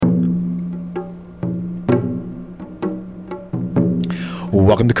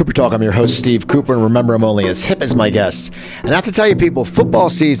Welcome to Cooper Talk. I'm your host, Steve Cooper, and remember, I'm only as hip as my guests. And I have to tell you, people, football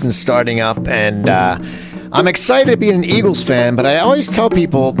season's starting up, and I'm excited to be an Eagles fan, but I always tell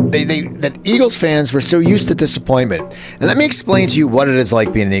people that Eagles fans were so used to disappointment. And let me explain to you what it is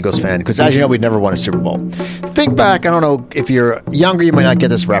like being an Eagles fan, because as you know, we've never won a Super Bowl. Think back, I don't know, if you're younger, you might not get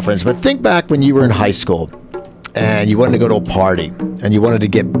this reference, but think back when you were in high school, and you wanted to go to a party, and you wanted to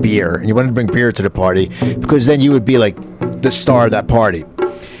get beer, and you wanted to bring beer to the party, because then you would be like the star of that party.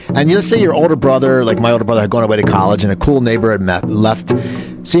 And let's say your older brother, like my older brother, had gone away to college, and a cool neighbor had left.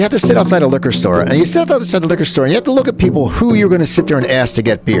 So you have to sit outside a liquor store, and you sit outside the liquor store, and you have to look at people who you're going to sit there and ask to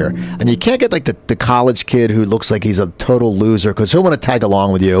get beer. And you can't get like the college kid who looks like he's a total loser because he'll want to tag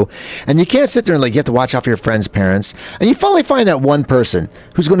along with you. And you can't sit there and like you have to watch out for your friends' parents. And you finally find that one person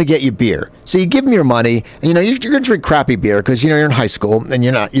who's going to get you beer. So you give them your money, and you're going to drink crappy beer because you're in high school and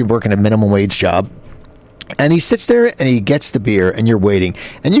you're working a minimum wage job. And he sits there and he gets the beer and you're waiting.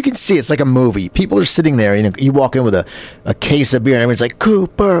 And you can see it's like a movie. People are sitting there. You walk in with a case of beer and everyone's like,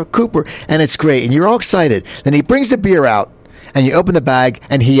 Cooper, Cooper. And it's great. And you're all excited. Then he brings the beer out and you open the bag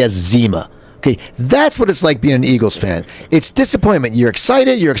and he has Zima. Okay, that's what it's like being an Eagles fan. It's disappointment. You're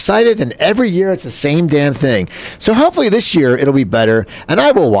excited, and every year it's the same damn thing. So hopefully this year it'll be better, and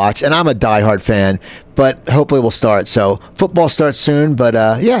I will watch, and I'm a diehard fan, but hopefully we'll start. So football starts soon, but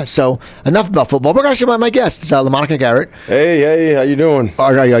so enough about football. We're actually my guest, LaMonica Garrett. Hey, how you doing?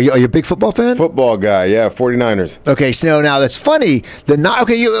 Are you a big football fan? Football guy, yeah, 49ers. Okay, so now that's funny.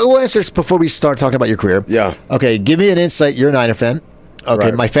 We'll answer this before we start talking about your career. Yeah. Okay, give me an insight. You're a Niner fan. Okay,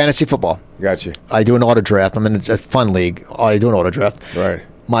 right. My fantasy football. Got you. I do an auto draft. I'm in a fun league. I do an auto draft. Right.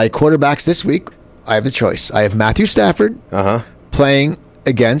 My quarterbacks this week, I have the choice. I have Matthew Stafford playing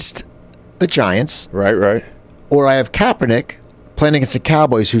against the Giants. Right. Or I have Kaepernick playing against the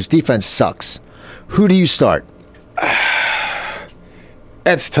Cowboys, whose defense sucks. Who do you start?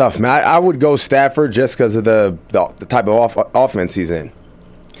 That's tough, man. I would go Stafford just because of the type of offense he's in.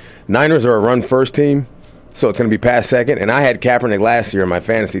 Niners are a run-first team. So it's going to be pass second. And I had Kaepernick last year in my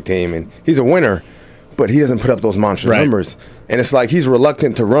fantasy team, and he's a winner, but he doesn't put up those monster numbers. And it's like he's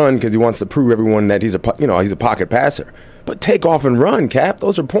reluctant to run because he wants to prove everyone that he's a pocket passer. But take off and run, Cap.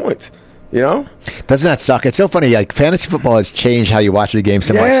 Those are points. Doesn't that suck? It's so funny. Like fantasy football has changed how you watch the game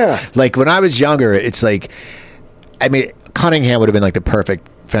so much. Like when I was younger, it's like, Cunningham would have been like the perfect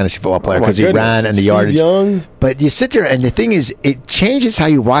fantasy football player because he ran and the yardage. Young. But you sit there, and the thing is, it changes how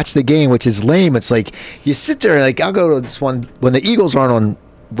you watch the game, which is lame. It's like you sit there, like I'll go to this one when the Eagles aren't on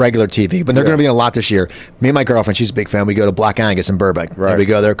regular TV, but they're going to be a lot this year. Me and my girlfriend, she's a big fan. We go to Black Angus in Burbank. Right. And we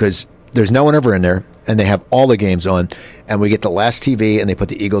go there because there's no one ever in there, and they have all the games on, and we get the last TV, and they put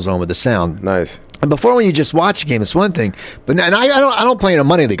the Eagles on with the sound. Nice. And before, when you just watch a game, it's one thing. But I don't play in a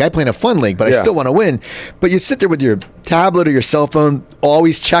money league. I play in a fun league, but I still want to win. But you sit there with your tablet or your cell phone,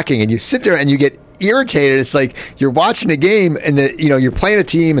 always checking, and you sit there and you get irritated. It's like you're watching a game, and you're playing a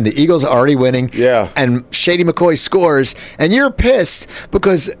team, and the Eagles are already winning. Yeah. And Shady McCoy scores, and you're pissed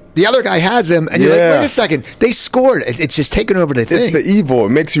because the other guy has him, and you're like, wait a second, they scored. It's just taking over the thing. It's the evil. It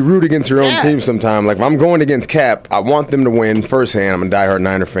makes you root against your own team sometimes. Like if I'm going against Cap, I want them to win firsthand. I'm a diehard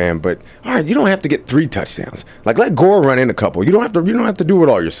Niner fan, but all right, you don't have to get 3 touchdowns. Like let Gore run in a couple. You don't have to do it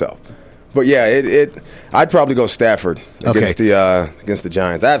all yourself. But yeah, I'd probably go Stafford against the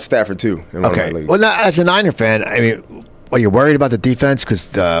Giants. I have Stafford too in one of my leagues. Well, now, as a Niner fan, you're worried about the defense because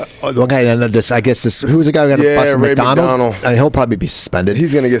the one guy, who was the guy who got busted? Ray McDonald. He'll probably be suspended.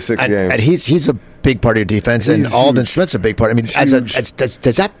 He's going to get 6 games. And he's a big part of your defense, and Aldon Smith's a big part.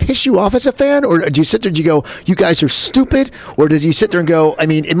 Does that piss you off as a fan, or do you sit there and you go, you guys are stupid, or does you sit there and go,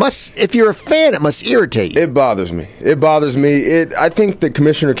 it must, if you're a fan, it must irritate you? It bothers me. I think the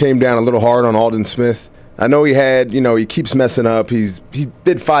commissioner came down a little hard on Aldon Smith. I know he keeps messing up. He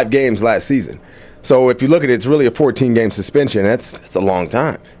did 5 games last season. So if you look at it, it's really a 14-game suspension. That's a long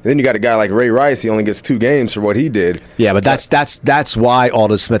time. And then you got a guy like Ray Rice. He only gets 2 games for what he did. Yeah, but that's why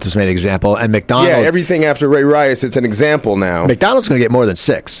Aldon Smith was made an example. And McDonald. Yeah, everything after Ray Rice, it's an example now. McDonald's going to get more than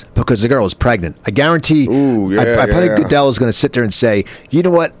 6 because the girl is pregnant. I guarantee. I Goodell is going to sit there and say, you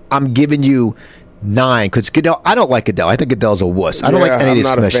know what? I'm giving you 9 because Goodell. I don't like Goodell. I think Goodell's a wuss. I don't like any of these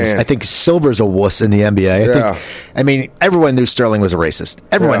commissions. I think Silver's a wuss in the NBA. Everyone knew Sterling was a racist.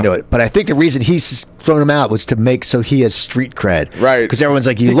 Everyone knew it. But I think the reason he's thrown him out was to make so he has street cred. Right. Because everyone's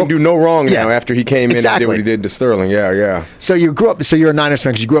like, he can do no wrong now after he came in and did what he did to Sterling. Yeah. So you grew up. So you're a Niners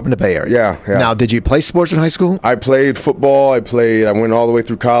fan because you grew up in the Bay Area. Yeah. Now, did you play sports in high school? I played football. I went all the way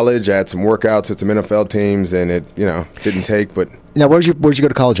through college. I had some workouts at some NFL teams, and it didn't take, but. Now, where'd you go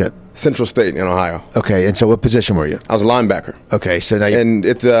to college at? Central State in Ohio. Okay, and so what position were you? I was a linebacker. Okay, so now and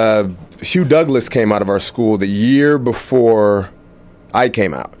it's Hugh Douglas came out of our school the year before I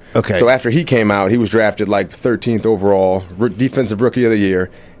came out. Okay. So after he came out, he was drafted like 13th overall, defensive rookie of the year.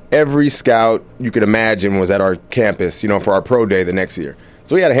 Every scout you could imagine was at our campus, for our pro day the next year.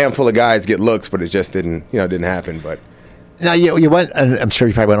 So we had a handful of guys get looks, but it just didn't happen. But now you went, and I'm sure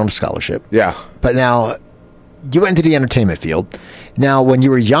you probably went on a scholarship. Yeah. But now you went into the entertainment field. Now, when you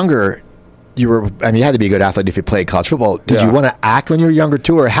were younger, you had to be a good athlete if you played college football. Did you want to act when you were younger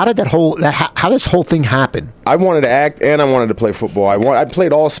too, or how did how this whole thing happen? I wanted to act and I wanted to play football. I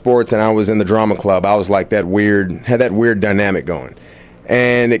played all sports and I was in the drama club. I was like had that weird dynamic going.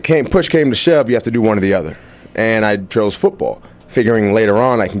 And push came to shove, you have to do one or the other. And I chose football, figuring later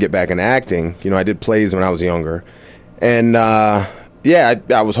on I can get back into acting. I did plays when I was younger. And I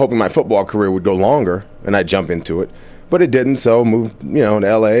was hoping my football career would go longer and I'd jump into it. But it didn't, so moved, to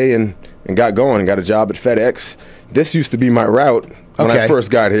L.A. and got going and got a job at FedEx. This used to be my route when I first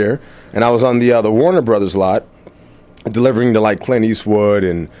got here. And I was on the Warner Brothers lot, delivering to like Clint Eastwood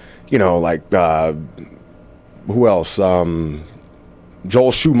and, who else?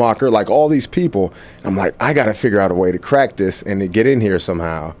 Joel Schumacher, like all these people. I'm like, I got to figure out a way to crack this and to get in here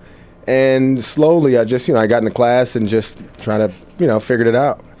somehow. And slowly I just, I got into class and just trying to, figured it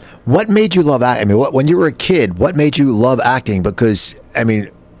out. What made you love acting? When you were a kid, what made you love acting? Because,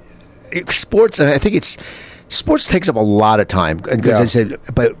 sports, and I think sports takes up a lot of time. Because I said,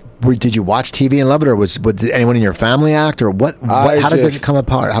 but did you watch TV and love it, or did anyone in your family act, or what? How did it come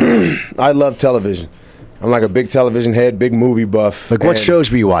apart? I love television. I'm like a big television head, big movie buff. Like, what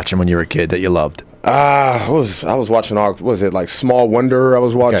shows were you watching when you were a kid that you loved? I was watching like Small Wonder I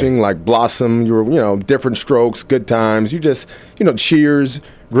was watching, like Blossom, Different Strokes, Good Times. You just, Cheers,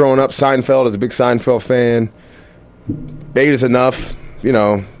 growing up, Seinfeld, as a big Seinfeld fan. 8 is Enough,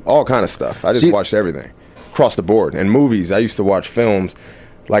 all kind of stuff. I just watched everything across the board. And movies, I used to watch films.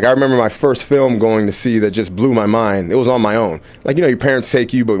 Like, I remember my first film going to see that just blew my mind. It was on my own. Like, your parents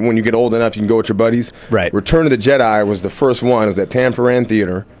take you, but when you get old enough, you can go with your buddies. Right. Return of the Jedi was the first one. It was at Tanforan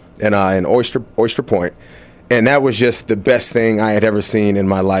Theater in Oyster Point. And that was just the best thing I had ever seen in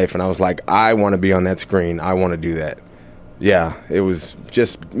my life. And I was like, I want to be on that screen. I want to do that. Yeah, it was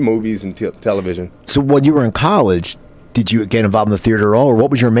just movies and television. So when you were in college, did you get involved in the theater at all, or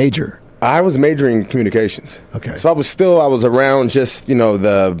what was your major? I was majoring in communications. Okay. So I was around just,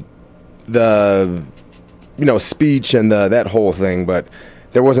 the speech and that whole thing, but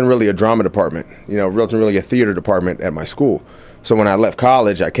there wasn't really a drama department, wasn't really a theater department at my school. So when I left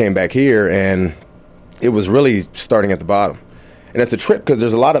college, I came back here and it was really starting at the bottom. And it's a trip because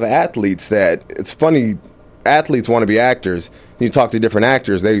there's a lot of athletes that, it's funny, athletes want to be actors. You talk to different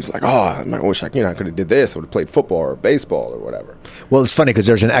actors, they're like, I wish I could have did this. I would have played football or baseball or whatever. Well, it's funny because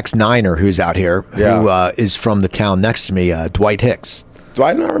there's an ex-Niner who's out here who is from the town next to me, Dwight Hicks.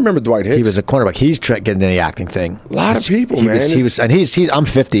 I remember Dwight Hicks. He was a cornerback. He's getting into the acting thing. A lot of people, man. I'm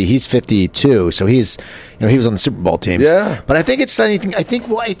 50. He's 52. So he's, he was on the Super Bowl teams. Yeah. But I think it's anything. I think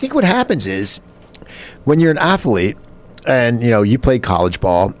what happens is when you're an athlete and you play college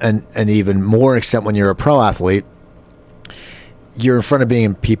ball and even more extent when you're a pro athlete, you're in front of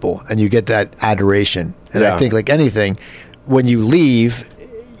being people and you get that adoration. And I think like anything, when you leave,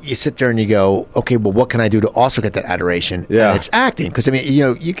 you sit there and you go, okay, well, what can I do to also get that adoration? Yeah. And it's acting. Because,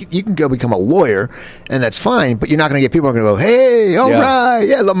 you can go become a lawyer, and that's fine, but you're not going to get people who are going to go, hey, all right,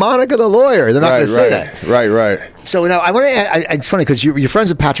 LaMonica the lawyer. They're not going to say that. Right. So now, I want to it's funny because you're friends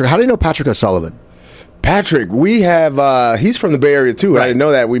with Patrick. How do you know Patrick O'Sullivan? Patrick, we have, he's from the Bay Area too. Right. I didn't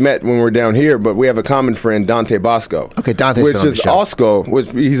know that. We met when we were down here, but we have a common friend, Dante Bosco. Okay, Dante's been on the show.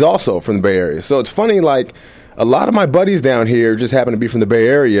 He's also from the Bay Area. So it's funny, like, a lot of my buddies down here just happen to be from the Bay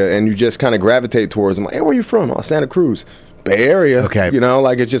Area, and you just kind of gravitate towards them. Like, hey, where are you from? Oh, Santa Cruz. Bay Area. Okay.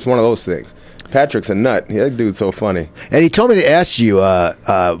 Like, it's just one of those things. Patrick's a nut. That dude's so funny. And he told me to ask you,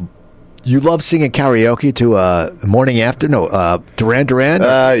 you love singing karaoke to Morning After? No, Duran Duran?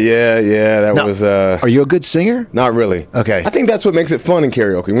 Yeah. That was... Are you a good singer? Not really. Okay. I think that's what makes it fun in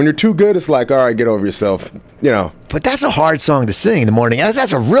karaoke. When you're too good, it's like, all right, get over yourself, But that's a hard song to sing in the morning.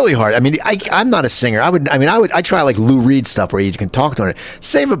 That's a really hard... I mean, I'm not a singer. I'd try like Lou Reed stuff where you can talk to it.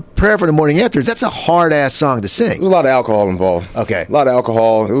 Save a Prayer for the Morning After. That's a hard-ass song to sing. There's a lot of alcohol involved. Okay. A lot of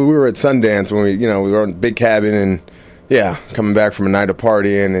alcohol. We were at Sundance when we were in a big cabin and, coming back from a night of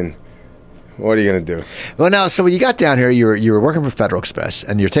partying and... What are you going to do? Well, now, so when you got down here, you were working for Federal Express,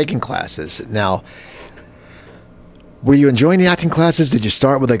 and you're taking classes. Now, were you enjoying the acting classes? Did you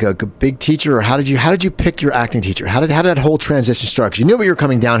start with like a big teacher, or how did you pick your acting teacher? How did that whole transition start? Because you knew what you were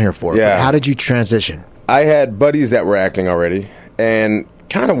coming down here for. Yeah. But how did you transition? I had buddies that were acting already, and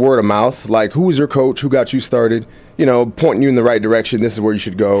kind of word of mouth, like, who was your coach? Who got you started? pointing you in the right direction. This is where you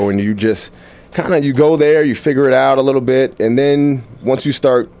should go, and you just you go there, you figure it out a little bit, and then once you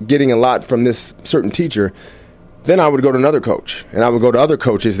start getting a lot from this certain teacher, then I would go to another coach, and I would go to other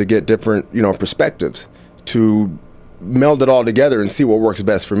coaches to get different, perspectives to meld it all together and see what works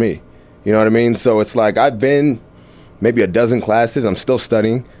best for me. You know what I mean? So it's like I've been maybe a dozen classes. I'm still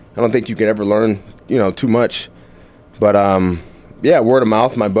studying. I don't think you can ever learn, too much. But, word of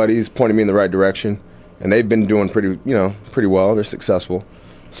mouth, my buddies pointed me in the right direction, and they've been doing pretty well. They're successful.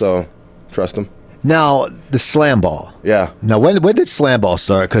 So trust them. Now, the slam ball. Yeah. Now, when did slam ball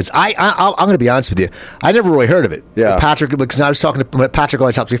start? Because I'm going to be honest with you. I never really heard of it. Yeah. Patrick, because I was talking to Patrick,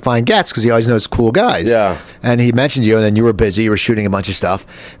 always helps me find guests because he always knows cool guys. Yeah. And he mentioned you, and then you were busy. You were shooting a bunch of stuff.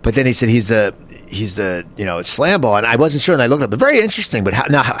 But then he said he's the slam ball, and I wasn't sure, and I looked up. But very interesting. But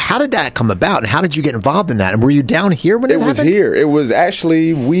how did that come about, and how did you get involved in that? And were you down here when it happened? It was here. It was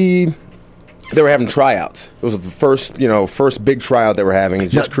actually they were having tryouts. It was the first big tryout they were having.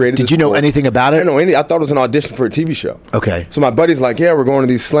 It just created. Did you know anything about it? I didn't know anything. I thought it was an audition for a TV show. Okay. So my buddy's like, yeah, we're going to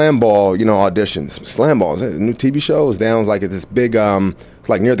these slam ball, auditions. Slam ball, is that a new TV show? It was down like at this big, it's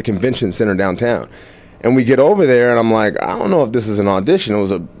like near the convention center downtown. And we get over there, and I'm like, I don't know if this is an audition. It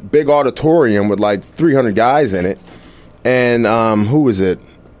was a big auditorium with like 300 guys in it. And who was it?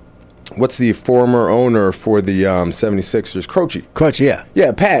 What's the former owner for the 76ers? Croce. Croce, yeah.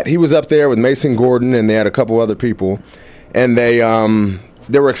 Yeah, Pat. He was up there with Mason Gordon, and they had a couple other people. And they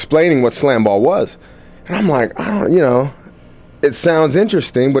were explaining what slam ball was. And I'm like, it sounds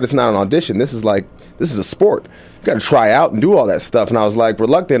interesting, but it's not an audition. This is a sport. You got to try out and do all that stuff. And I was like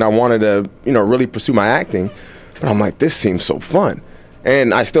reluctant. I wanted to, really pursue my acting. But I'm like, this seems so fun.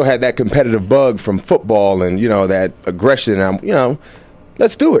 And I still had that competitive bug from football and, that aggression. And I'm,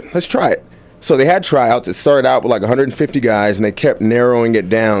 let's do it. Let's try it. So they had tryouts. It started out with like 150 guys, and they kept narrowing it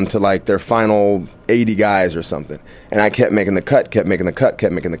down to like their final 80 guys or something. And I kept making the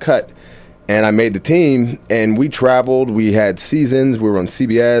cut. And I made the team, and we traveled. We had seasons. We were on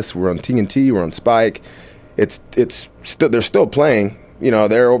CBS. We were on TNT. We were on Spike. They're still playing.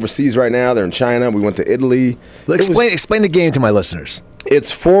 They're overseas right now. They're in China. We went to Italy. Well, explain the game to my listeners.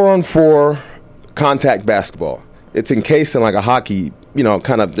 It's 4-on-4 contact basketball. It's encased in like a hockey,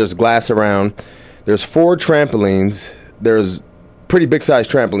 there's glass around. There's 4 trampolines. There's pretty big size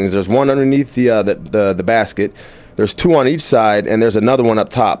trampolines. There's one underneath the basket. There's 2 on each side, and there's another one up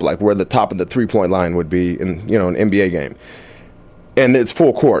top, like where the top of the 3-point line would be in an NBA game. And it's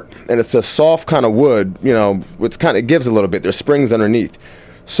full court, and it's a soft kind of wood. It gives a little bit. There's springs underneath,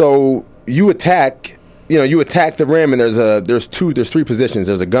 so you attack. You attack the rim, and there's 3 positions.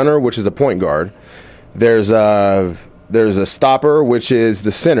 There's a gunner, which is a point guard. There's a stopper, which is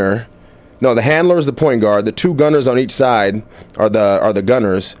the center. No, the handler is the point guard. The 2 gunners on each side are the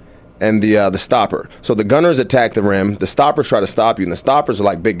gunners, and the stopper. So the gunners attack the rim. The stoppers try to stop you, and the stoppers are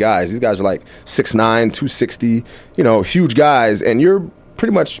like big guys. These guys are like 6'9", 260, huge guys, and you're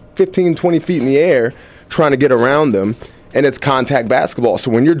pretty much 15, 20 feet in the air trying to get around them, and it's contact basketball.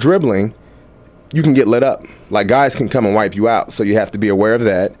 So when you're dribbling, you can get lit up. Like guys can come and wipe you out, so you have to be aware of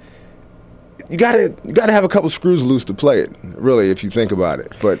that. You gotta have a couple screws loose to play it, really, if you think about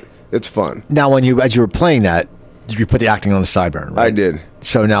it. But it's fun. Now, as you were playing that, you put the acting on the sideburn, right? I did.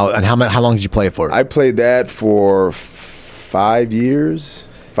 So now, and how long did you play it for? I played that for 5 years,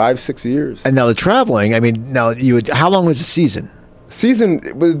 5-6 years. And now the traveling. How long was the season?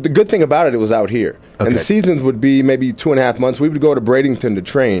 The good thing about it was out here. Okay. And the seasons would be maybe 2.5 months. We would go to Bradenton to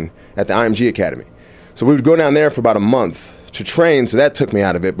train at the IMG Academy. So we would go down there for about a month to train, so that took me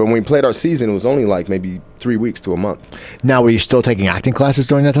out of it. But when we played our season, it was only like maybe 3 weeks to a month. Now, were you still taking acting classes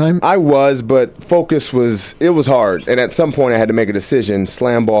during that time? I was, but focus was hard. And at some point, I had to make a decision,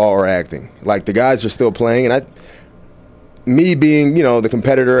 slam ball or acting. Like, the guys are still playing, and me being, the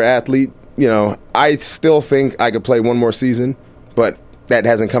competitor athlete, I still think I could play one more season, but that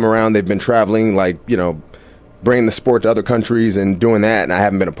hasn't come around. They've been traveling, bringing the sport to other countries and doing that, and I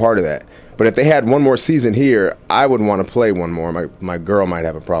haven't been a part of that. But if they had one more season here, I would want to play one more. My girl might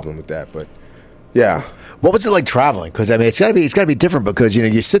have a problem with that, but yeah. What was it like traveling? Because it's got to be different because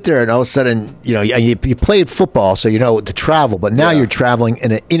you sit there and all of a sudden you played football, so to travel, but now you're traveling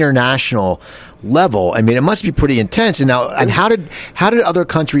in an international level. It must be pretty intense. And how did other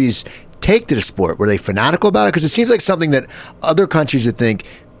countries take to the sport? Were they fanatical about it? Because it seems like something that other countries would think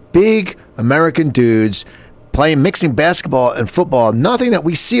big American dudes mixing basketball and football, nothing that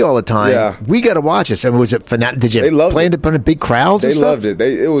we see all the time. Yeah. We got to watch this. Was it fanatic? Did you play in front of big crowds? They loved it.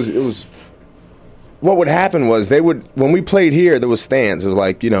 It was. What would happen was when we played here, there was stands. It was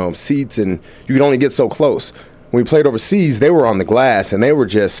like seats, and you could only get so close. When we played overseas, they were on the glass, and they were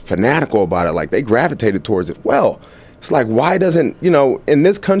just fanatical about it. Like, they gravitated towards it. Well, it's like, why doesn't, in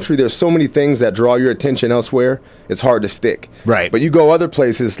this country, there's so many things that draw your attention elsewhere, it's hard to stick. Right. But you go other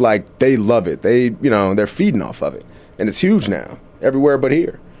places, like, they love it. They, they're feeding off of it. And it's huge now, everywhere but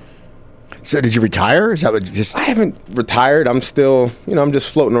here. So did you retire? Is that what just? I haven't retired. I'm still, I'm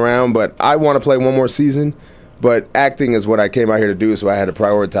just floating around, but I want to play one more season. But acting is what I came out here to do, so I had to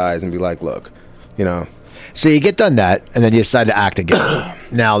prioritize and be like, look, So you get done that, and then you decide to act again.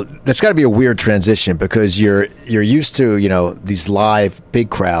 Now, that's got to be a weird transition because you're used to, these live big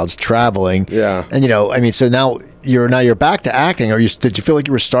crowds traveling. Yeah. And, so now you're back to acting. Did you feel like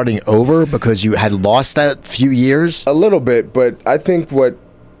you were starting over because you had lost that few years? A little bit, but I think what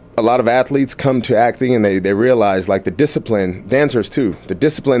a lot of athletes come to acting and they realize, like, the discipline, dancers too, the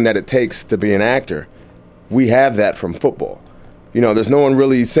discipline that it takes to be an actor, we have that from football. There's no one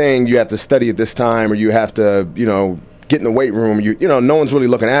really saying you have to study at this time or you have to, get in the weight room. No one's really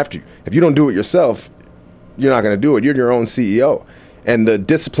looking after you. If you don't do it yourself, you're not going to do it. You're your own CEO. And the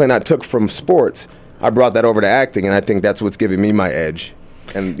discipline I took from sports, I brought that over to acting, and I think that's what's giving me my edge.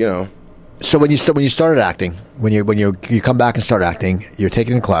 And, So when you started acting, when you come back and start acting, you're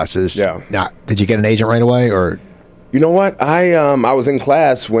taking the classes. Yeah. Now, did you get an agent right away, or? You know what? I was in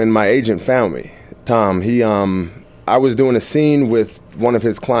class when my agent found me. Tom, I was doing a scene with one of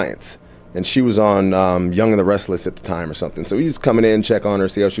his clients, and she was on Young and the Restless at the time or something. So he was coming in, check on her,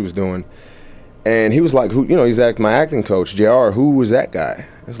 see how she was doing. And he was like, he's my acting coach, JR, who was that guy?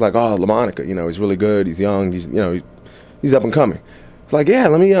 It's like, oh, LaMonica, he's really good, he's young, he's up and coming. Like, yeah,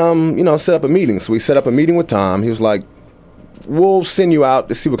 let me, set up a meeting. So we set up a meeting with Tom. He was like, we'll send you out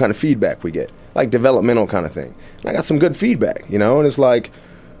to see what kind of feedback we get, like developmental kind of thing. And I got some good feedback, and it's like,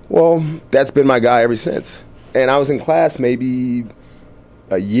 well, that's been my guy ever since. And I was in class maybe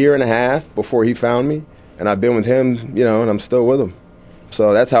a year and a half before he found me, and I've been with him, and I'm still with him.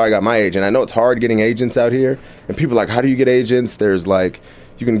 So that's how I got my agent. I know it's hard getting agents out here, and people are like, how do you get agents? There's like,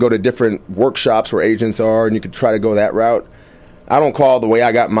 you can go to different workshops where agents are, and you could try to go that route. I don't call the way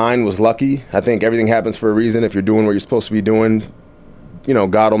I got mine was lucky. I think everything happens for a reason. If you're doing what you're supposed to be doing,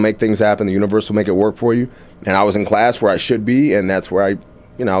 God will make things happen. The universe will make it work for you. And I was in class where I should be, and that's where I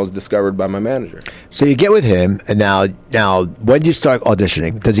was discovered by my manager. So you get with him, and now when do you start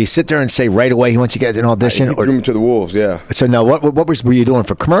auditioning? Does he sit there and say right away he wants you to get an audition? He threw me to the wolves, yeah. So now what were you doing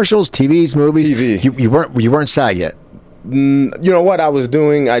for commercials, TVs, movies? TV. You weren't SAG yet. You know what I was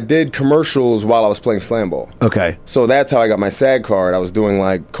doing? I did commercials while I was playing slam ball. Okay. So that's how I got my SAG card. I was doing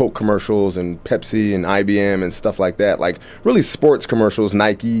like Coke commercials and Pepsi and IBM and stuff like that. Like really sports commercials,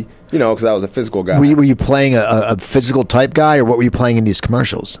 Nike, because I was a physical guy. Were you playing a physical type guy, or what were you playing in these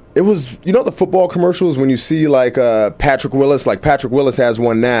commercials? It was, the football commercials when you see like Patrick Willis. Like Patrick Willis has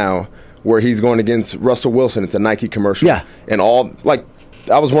one now where he's going against Russell Wilson. It's a Nike commercial. Yeah. And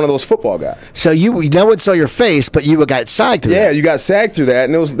I was one of those football guys. So no one saw your face, but you got SAG through that. Yeah, you got SAG through that,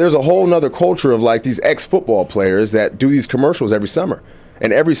 and there's a whole nother culture of like these ex-football players that do these commercials every summer.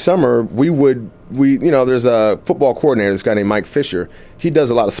 And every summer there's a football coordinator, this guy named Mike Fisher. He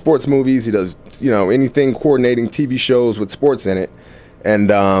does a lot of sports movies. He does anything coordinating TV shows with sports in it, and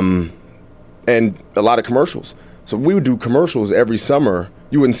a lot of commercials. So we would do commercials every summer.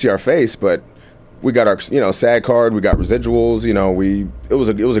 You wouldn't see our face, but we got our, SAG card. We got residuals. It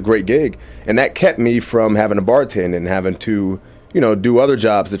was a great gig, and that kept me from having to bartend and having to, do other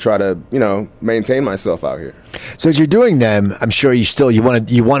jobs to try to, maintain myself out here. So as you're doing them, I'm sure you want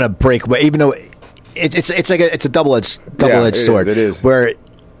to break away, even though it's a double-edged sword. It is. Where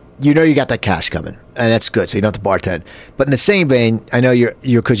you got that cash coming, and that's good. So you don't have to bartend. But in the same vein, I know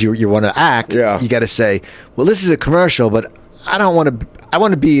because you want to act. Yeah. You got to say, well, this is a commercial, but I don't want to. I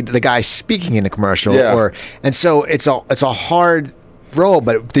want to be the guy speaking in the commercial, Yeah. And so it's a hard role.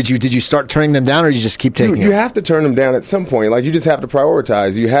 But did you start turning them down, or you just keep taking them? You have to turn them down at some point. Like you just have to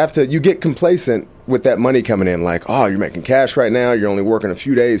prioritize. You get complacent with that money coming in. Like, oh, you're making cash right now. You're only working a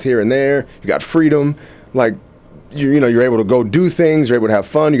few days here and there. You got freedom. Like, you're able to go do things. You're able to have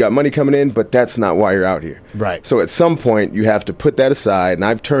fun. You got money coming in, but that's not why you're out here. Right. So at some point, you have to put that aside. And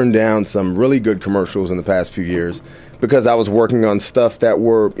I've turned down some really good commercials in the past few years, because I was working on stuff that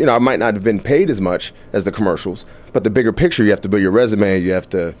were, I might not have been paid as much as the commercials, but the bigger picture, you have to build your resume, you have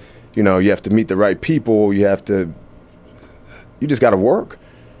to, you have to meet the right people, you just got to work.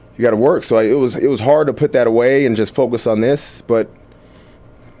 You got to work. So it was hard to put that away and just focus on this, but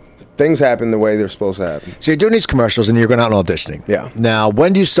things happen the way they're supposed to happen. So you're doing these commercials and you're going out and auditioning. Yeah. Now,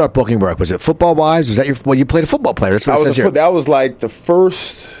 when do you start booking work? Was it football-wise? Was that you played a football player? That's what it says here. That was like the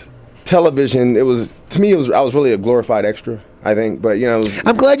first television. I was really a glorified extra. I think. But,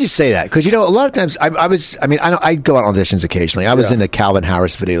 I'm glad you say that because, a lot of times I go on auditions occasionally. I was in the Calvin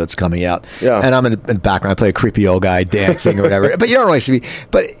Harris video that's coming out. Yeah. And I'm in the background. I play a creepy old guy dancing or whatever. But you don't really see me.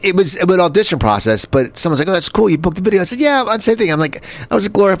 But it was an audition process. But someone's like, oh, that's cool. You booked the video. I said, yeah, same thing. I'm like, I was a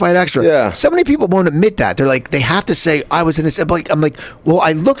glorified extra. Yeah. So many people won't admit that. They're like, they have to say, I was in this. I'm like, well,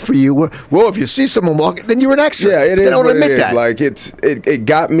 I looked for you. Well, if you see someone walking, then you're an extra. Yeah, it is. They don't admit that. Like, it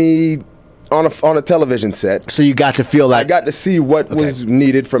got me on a television set. So you got to feel that. I got to see what was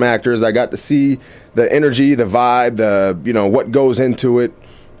needed from actors. I got to see the energy, the vibe, what goes into it,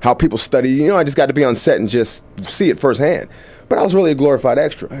 how people study. I just got to be on set and just see it firsthand. But I was really a glorified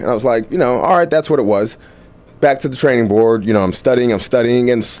extra. And I was like, all right, that's what it was. Back to the training board, I'm studying,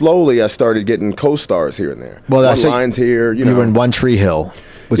 and slowly I started getting co-stars here and there. Well, that's lines here, You were in One Tree Hill.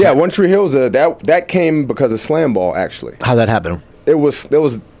 One Tree Hill, that came because of Slam Ball, actually. How'd that happen? There was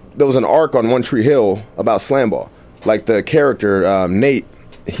an arc on One Tree Hill about Slam Ball. Like the character, Nate,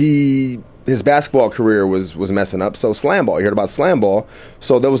 his basketball career was messing up. So Slam Ball, you heard about Slam Ball.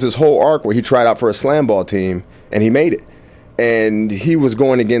 So there was this whole arc where he tried out for a Slam Ball team, and he made it. And he was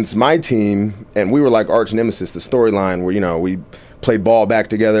going against my team, and we were like arch nemesis, the storyline where, we played ball back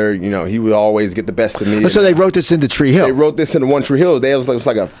together. He would always get the best of me. So they wrote this into Tree Hill. They wrote this into One Tree Hill. It was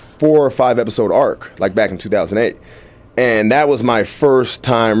like a 4 or 5 episode arc, like back in 2008. And that was my first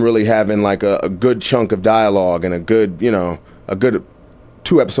time really having like a good chunk of dialogue and a good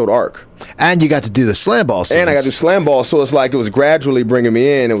 2 episode arc. And you got to do the Slam Ball scenes. And I got to do Slam Ball, so it's like it was gradually bringing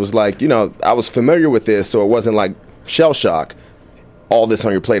me in. It was like, I was familiar with this, so it wasn't like shell shock, all this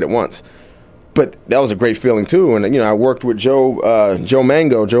on your plate at once. But that was a great feeling too. And I worked with Joe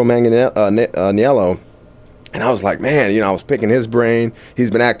Manganiello, and I was like, man, I was picking his brain. He's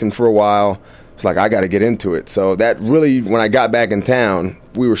been acting for a while. It's like I got to get into it. So that really, when I got back in town,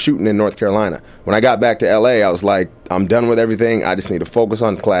 we were shooting in North Carolina. When I got back to LA, I was like, I'm done with everything. I just need to focus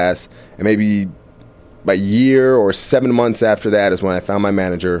on class. And maybe a year or 7 months after that is when I found my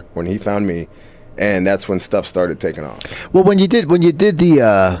manager, when he found me. And that's when stuff started taking off. Well, when you did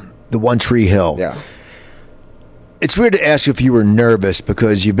the One Tree Hill, yeah, it's weird to ask you if you were nervous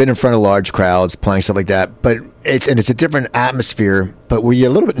because you've been in front of large crowds playing stuff like that. But it's a different atmosphere. But were you a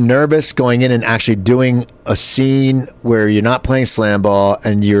little bit nervous going in and actually doing a scene where you're not playing Slam Ball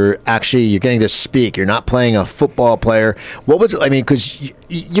and you're getting to speak? You're not playing a football player. What was it? I mean, because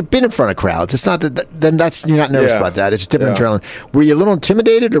you've been in front of crowds. It's not that. Then you're not nervous about that. It's a different adrenaline. Were you a little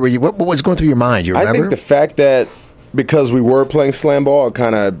intimidated, or what was going through your mind? You remember? I think the fact that because we were playing Slam Ball, it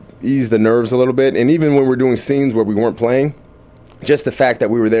kind of eased the nerves a little bit. And even when we're doing scenes where we weren't playing, just the fact that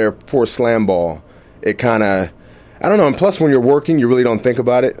we were there for Slam Ball, it kind of, I don't know. And plus, when you're working, you really don't think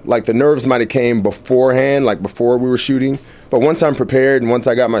about it. Like the nerves might have came beforehand, like before we were shooting. But once I'm prepared and once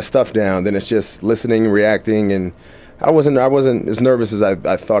I got my stuff down, then it's just listening, reacting, and I wasn't as nervous as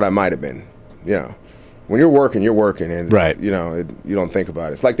I thought I might have been. When you're working, and right. You don't think about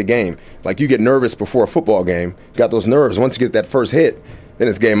it. It's like the game. Like you get nervous before a football game. You got those nerves. Once you get that first hit, then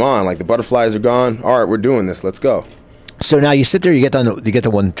it's game on. Like the butterflies are gone. All right, we're doing this. Let's go. So now you sit there, you get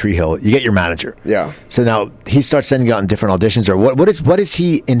the One Tree Hill, you get your manager. Yeah. So now he starts sending you out in different auditions, or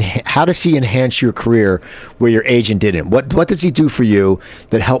how does he enhance your career where your agent didn't? What does he do for you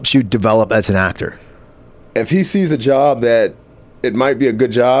that helps you develop as an actor? If he sees a job that it might be a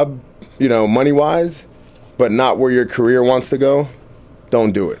good job, money wise, but not where your career wants to go,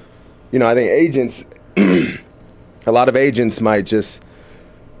 don't do it. I think agents, a lot of agents might just,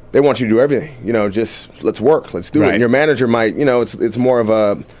 they want you to do everything. Just let's work, let's do it. And your manager might, it's more of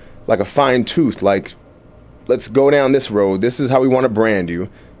a fine tooth. Like, let's go down this road. This is how we want to brand you.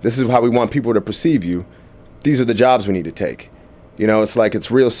 This is how we want people to perceive you. These are the jobs we need to take. It's like it's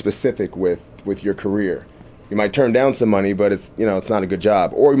real specific with your career. You might turn down some money, but it's not a good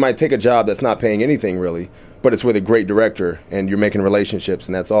job. Or you might take a job that's not paying anything really, but it's with a great director and you're making relationships,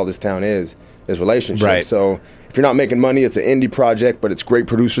 and that's all this town is relationships. Right. So if you're not making money, it's an indie project, but it's great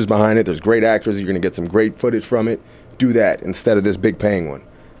producers behind it. There's great actors. You're going to get some great footage from it. Do that instead of this big paying one.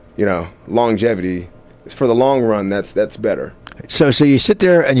 Longevity is for the long run. That's better. So you sit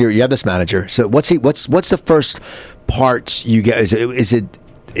there and you have this manager. So what's the first parts you get?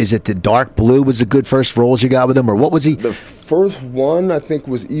 Is it the Dark Blue was the good first roles you got with him, or what was he? The first one I think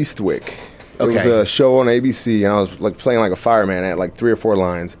was Eastwick. It Okay. was a show on ABC, and I was like playing like a fireman. I had like 3 or 4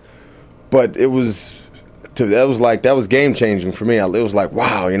 lines, but that was game changing for me. It was like,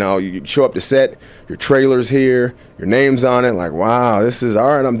 wow, you show up to set, your trailer's here, your name's on it. Like, wow, this is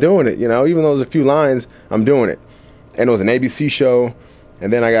all right. I'm doing it. Even though there's a few lines, I'm doing it. And it was an ABC show.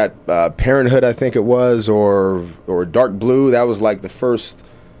 And then I got Parenthood, I think it was, or Dark Blue. That was like the first,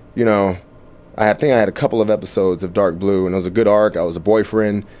 I think I had a couple of episodes of Dark Blue, and it was a good arc. I was a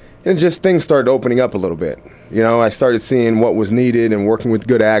boyfriend, and just things started opening up a little bit. You know, I started seeing what was needed and working with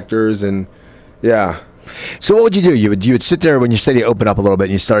good actors, and yeah. So what would you do? You would sit there when you said you open up a little bit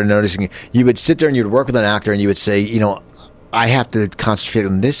and you started noticing. You would sit there and you'd work with an actor and you would say, you know, I have to concentrate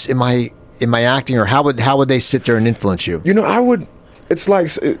on this in my acting, or how would they sit there and influence you? You know, I would. It's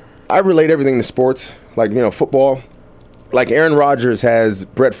like I relate everything to sports, like, you know, football. Like Aaron Rodgers has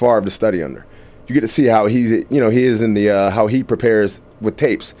Brett Favre to study under. You get to see how he is in the how he prepares with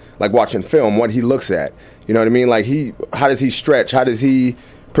tapes, like watching film, what he looks at. You know what I mean? Like how does he stretch? How does he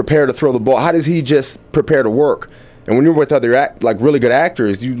prepare to throw the ball? How does he just prepare to work? And when you're with other like really good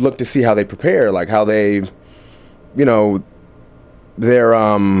actors, you look to see how they prepare, like how they, you know, their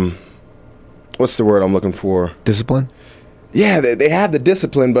what's the word I'm looking for? Discipline? Yeah, they have the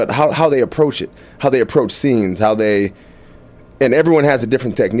discipline, but how they approach it, how they approach scenes, and everyone has a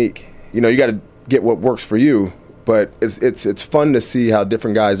different technique. You know, you got to get what works for you, but it's fun to see how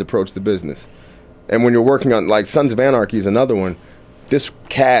different guys approach the business. And when you're working on, like, Sons of Anarchy is another one. This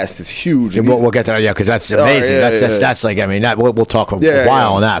cast is huge. And we'll get there, yeah, because that's amazing. That's like, I mean, we'll talk a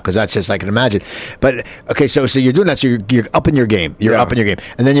while on that, because that's just, I can imagine. But okay, so you're doing that, so you're up in your game. You're up in your game,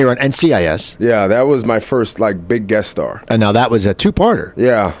 and then you're on NCIS. Yeah, that was my first like big guest star. And now that was a two-parter.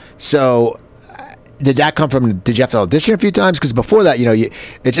 Yeah. So did that come from? Did you have to audition a few times? Because before that, you know,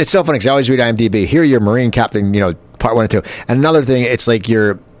 it's so funny because I always read IMDb. Here, you're Marine Captain, you know, part 1 and 2. And another thing, it's like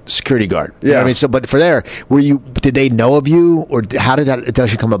you're security guard. You know what I mean? So, but for there, did they know of you, or how did that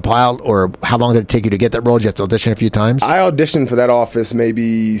audition come about, or how long did it take you to get that role? Did you have to audition a few times? I auditioned for that office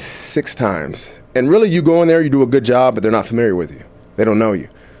maybe 6 times. And really, you go in there, you do a good job, but they're not familiar with you. They don't know you.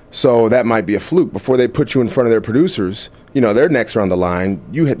 So that might be a fluke. Before they put you in front of their producers, you know, their necks are on the line.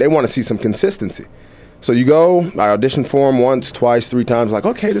 They want to see some consistency. So you go, I auditioned for them once, twice, 3 times, like,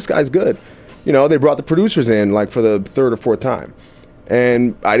 okay, this guy's good. You know, they brought the producers in, like, for the 3rd or 4th time.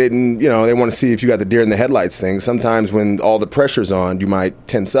 And I didn't, you know, they want to see if you got the deer in the headlights thing. Sometimes when all the pressure's on, you might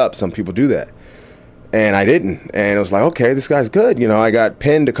tense up. Some people do that. And I didn't. And it was like, okay, this guy's good. You know, I got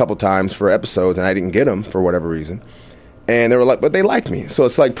pinned a couple times for episodes, and I didn't get them for whatever reason. And they were like, but they liked me. So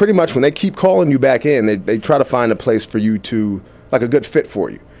it's like pretty much when they keep calling you back in, they try to find a place for you to, like, a good fit for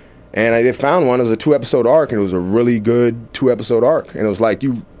you. And they found one. It was a 2-episode arc, and it was a really good 2-episode arc. And it was like,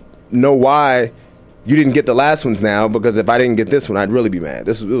 you know why you didn't get the last ones now, because if I didn't get this one, I'd really be mad.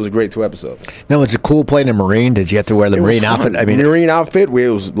 It was a great 2 episodes. No, it's a cool playing a Marine. Did you have to wear the Marine outfit? I mean, Marine outfit. It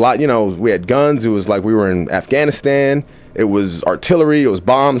was a lot. You know, we had guns. It was like we were in Afghanistan. It was artillery. It was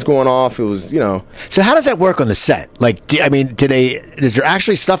bombs going off. It was, you know. So how does that work on the set? Like, is there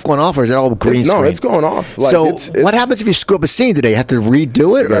actually stuff going off, or is it all green screen? No, it's going off. Like, so what happens if you screw up a scene? Do they have to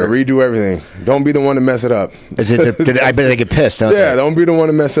redo it? You got to redo everything. Don't be the one to mess it up. Is it? I bet they get pissed. Yeah, don't be the one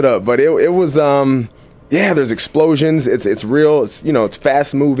to mess it up. But it was. Yeah, there's explosions. It's real. It's, you know, it's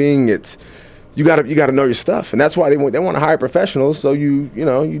fast moving. It's you got to know your stuff, and that's why they want to hire professionals. So you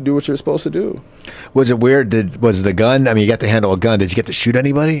do what you're supposed to do. Was it weird? Was the gun? I mean, you got to handle a gun. Did you get to shoot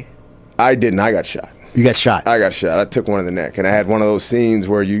anybody? I didn't. I got shot. You got shot? I got shot. I took one in the neck, and I had one of those scenes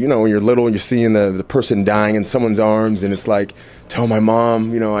where you know, when you're little, you're seeing the person dying in someone's arms, and it's like, tell my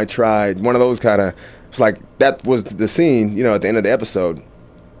mom, you know, I tried. One of those kind of. It's like that was the scene, you know, at the end of the episode,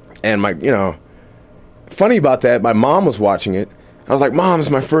 and my, you know. Funny about that, my mom was watching it. I was like, Mom, it's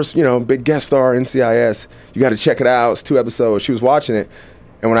my first, you know, big guest star, NCIS. You got to check it out. It's 2 episodes. She was watching it.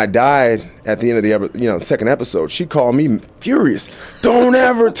 And when I died at the end of the second episode, she called me furious. Don't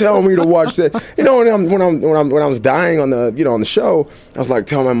ever tell me to watch that. You know, when I was dying on the show, I was like,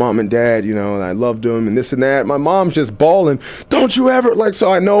 tell my mom and dad, you know, I loved them and this and that. My mom's just bawling. Don't you ever, like,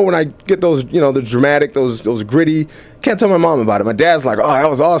 so I know when I get those, you know, the dramatic, those gritty. Can't tell my mom about it. My dad's like, oh, that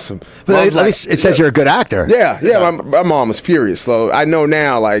was awesome. But at least it says you're a good actor. Yeah. My mom was furious. So I know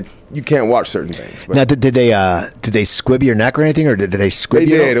now, like, you can't watch certain things. But. Now, did they squib your neck or anything, or did they squib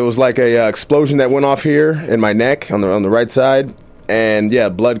you? They did. It was like a explosion that went off here in my neck on the right side, and yeah,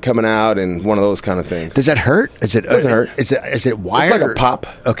 blood coming out and one of those kind of things. Does that hurt? It doesn't hurt. Is it wired? It's like a pop.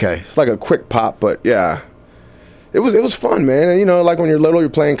 Okay. It's like a quick pop, but yeah. It was fun, man. And, you know, like when you're little,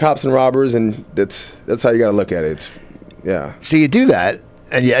 you're playing cops and robbers, and that's how you got to look at it. Yeah. So you do that,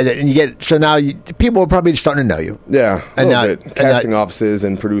 and you get. So now people are probably starting to know you. Yeah. And now casting offices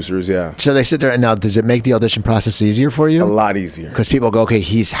and producers. Yeah. So they sit there, and now does it make the audition process easier for you? A lot easier. Because people go, okay,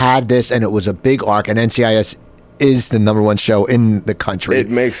 he's had this, and it was a big arc, and NCIS is the #1 show in the country. It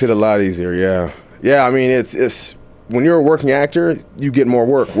makes it a lot easier. Yeah. Yeah. I mean, it's when you're a working actor, you get more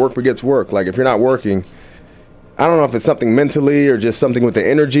work. Work begets work. Like if you're not working. I don't know if it's something mentally or just something with the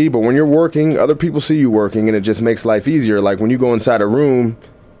energy, but when you're working, other people see you working, and it just makes life easier. Like when you go inside a room,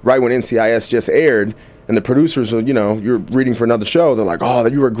 right when NCIS just aired, and the producers are, you're reading for another show. They're like, "Oh,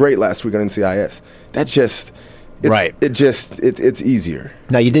 you were great last week on NCIS." That just, it's easier.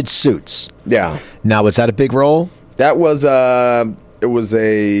 Now, you did Suits. Yeah. Now, was that a big role? That was I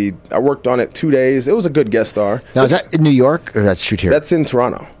worked on it 2 days. It was a good guest star. Now, is that in New York or that's shoot here? That's in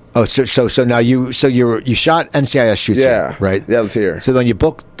Toronto. Oh, so now you shot NCIS shoots here, right? Yeah, that was here. So when you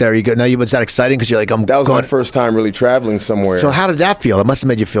booked there, you go. Now, was that exciting? Because you're like, that was my first time really traveling somewhere. So how did that feel? It must have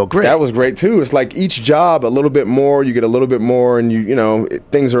made you feel great. That was great too. It's like each job a little bit more. You get a little bit more, and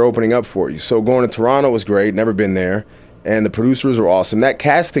things are opening up for you. So going to Toronto was great. Never been there, and the producers were awesome. That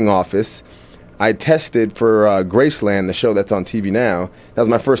casting office, I tested for Graceland, the show that's on TV now. That was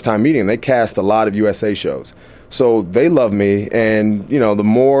my first time meeting them. They cast a lot of USA shows. So they love me, and the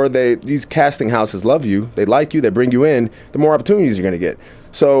more these casting houses love you, they like you, they bring you in, the more opportunities you're going to get.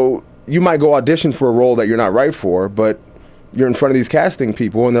 So you might go audition for a role that you're not right for, but you're in front of these casting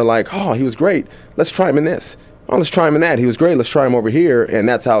people, and they're like, "Oh, he was great. Let's try him in this. Oh, let's try him in that. He was great. Let's try him over here." And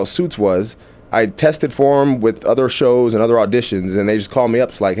that's how Suits was. I tested for him with other shows and other auditions, and they just called me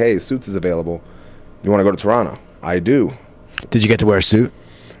up. It's like, "Hey, Suits is available. You want to go to Toronto?" I do. Did you get to wear a suit?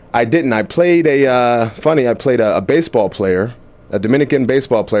 I didn't. I played a baseball player, a Dominican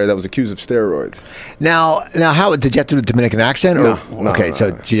baseball player that was accused of steroids. Now, how did you have to do a Dominican accent? Or? No. Okay, so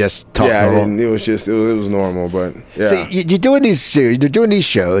you just talk normal. Yeah, it was normal, but yeah. So you're doing these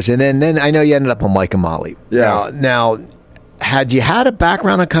shows, and then I know you ended up on Mike and Molly. Yeah. Now, had you had a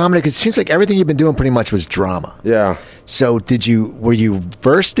background in comedy? Because it seems like everything you've been doing pretty much was drama. Yeah. So were you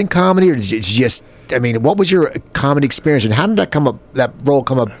versed in comedy, or did you just? I mean, what was your comedy experience, and how did that role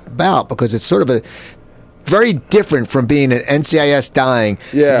come about? Because it's sort of a very different from being an NCIS dying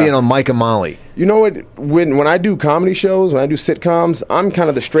to being on Mike and Molly. You know what? When I do comedy shows, when I do sitcoms, I'm kind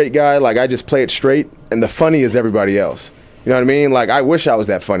of the straight guy. Like, I just play it straight, and the funny is everybody else. You know what I mean? Like, I wish I was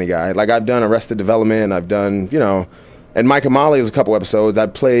that funny guy. Like, I've done Arrested Development. I've done, and Mike and Molly was a couple episodes. I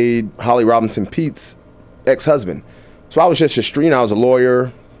played Holly Robinson Pete's ex-husband. So I was just a street. I was a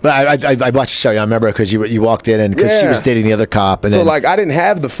lawyer. But I watched the show. I remember because you walked in and because she was dating the other cop. And so like I didn't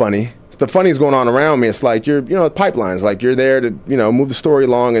have the funny. The funny is going on around me. It's like you're pipelines. Like you're there to move the story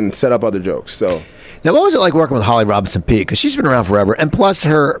along and set up other jokes. So now, what was it like working with Holly Robinson Peete? Because she's been around forever, and plus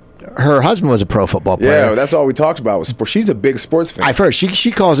her husband was a pro football player. Yeah, that's all we talked about was sports. She's a big sports fan. I've heard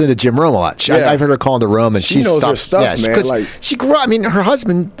she calls into Jim Rome a lot. I've heard her call into Rome, and she knows her stuff, man. Like, she grew up. I mean, her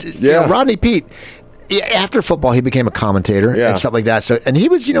husband, Rodney Peete. After football, he became a commentator and stuff like that. So, and he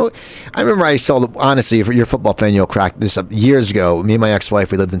was, I remember I saw, honestly, if you're a football fan, you'll crack this up. Years ago, me and my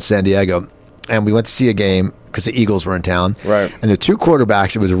ex-wife, we lived in San Diego, and we went to see a game because the Eagles were in town. Right. And the two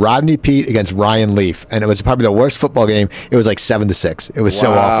quarterbacks, it was Rodney Peete against Ryan Leaf, and it was probably the worst football game. It was like 7-6. It was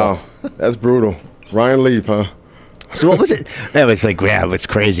so awful. That's brutal. Ryan Leaf, huh? So what was it? It was like, it was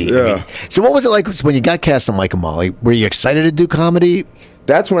crazy. Yeah. I mean, so what was it like when you got cast on Mike and Molly? Were you excited to do comedy?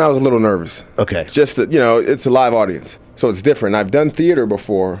 That's when I was a little nervous. Okay. Just that, it's a live audience, so it's different. I've done theater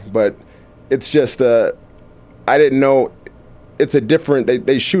before, but it's just I didn't know. It's a different.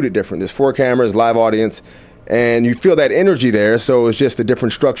 They shoot it different. There's 4 cameras, live audience, and you feel that energy there. So it's just a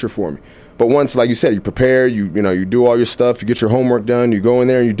different structure for me. But once, like you said, you prepare. You do all your stuff. You get your homework done. You go in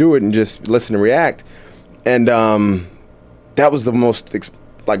there and you do it and just listen and react. And that was the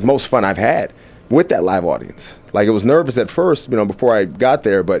most fun I've had with that live audience. Like, it was nervous at first, before I got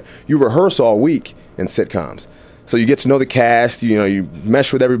there, but you rehearse all week in sitcoms. So you get to know the cast, you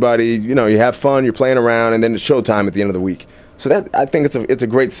mesh with everybody, you have fun, you're playing around, and then it's showtime at the end of the week. So that, I think it's a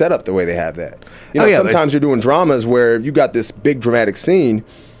great setup the way they have that. Sometimes you're doing dramas where you got this big dramatic scene,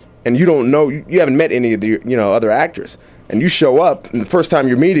 and you don't know, you haven't met any of the other actors, and you show up, and the first time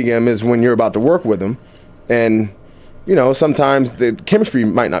you're meeting them is when you're about to work with them, and sometimes the chemistry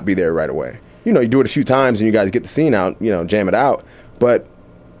might not be there right away. You do it a few times and you guys get the scene out, jam it out. But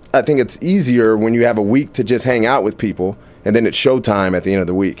I think it's easier when you have a week to just hang out with people, and then it's showtime at the end of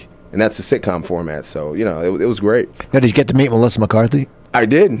the week. And that's the sitcom format. So, it was great. Now, did you get to meet Melissa McCarthy? I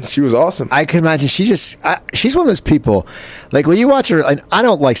did. She was awesome. I can imagine she's one of those people, like when you watch her, and I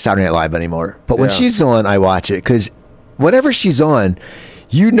don't like Saturday Night Live anymore, but when she's on, I watch it because whenever she's on,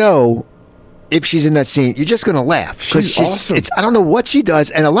 if she's in that scene, you're just going to laugh. She's awesome. I don't know what she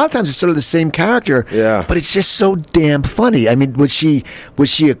does, and a lot of times it's sort of the same character, but it's just so damn funny. I mean, was she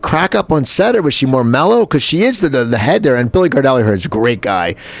a crack up on set, or was she more mellow? Because she is the head there, and Billy Gardell is a great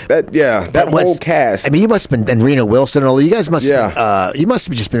guy. That whole cast. I mean, you must have been, and Rena Wilson and all, you guys must have, you must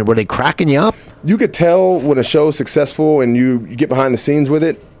have just been, were they cracking you up? You could tell when a show's successful and you get behind the scenes with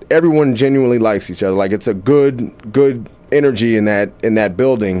it, everyone genuinely likes each other. Like, it's a good energy in that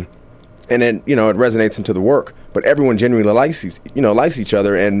building. And then, it resonates into the work. but everyone genuinely likes each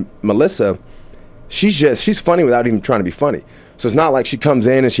other. And Melissa, she's funny without even trying to be funny. So it's not like she comes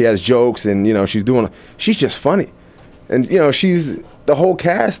in and she has jokes and she's just funny. And she's the whole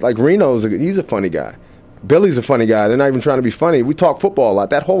cast. Like he's a funny guy. Billy's a funny guy. They're not even trying to be funny. We talk football a lot.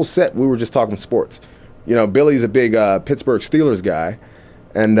 That whole set, we were just talking sports. Billy's a big Pittsburgh Steelers guy,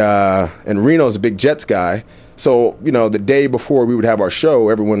 and Reno's a big Jets guy. So, the day before we would have our show,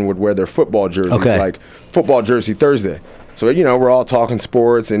 everyone would wear their football jerseys, like football jersey Thursday. So, we're all talking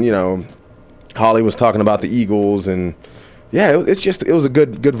sports, and, Holly was talking about the Eagles, and yeah, it was a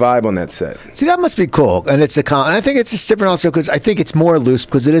good vibe on that set. See, that must be cool, and it's and I think it's just different also because I think it's more loose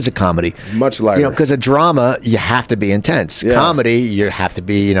because it is a comedy, much lighter. Because a drama you have to be intense. Yeah. Comedy you have to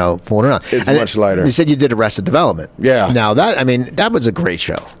be fooling around. It's much lighter. You said you did Arrested Development. Yeah. Now that was a great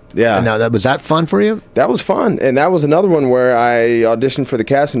show. Yeah. And now was that fun for you? That was fun, and that was another one where I auditioned for the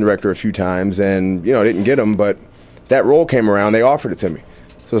casting director a few times, and didn't get them, but that role came around. They offered it to me.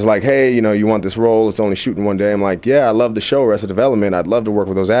 So it's like, hey, you want this role? It's only shooting one day. I'm like, yeah, I love the show, Arrested Development. I'd love to work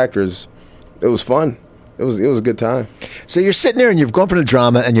with those actors. It was fun. It was a good time. So you're sitting there and you've gone for the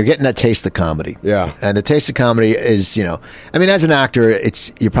drama and you're getting that taste of comedy. Yeah. And the taste of comedy is, as an actor,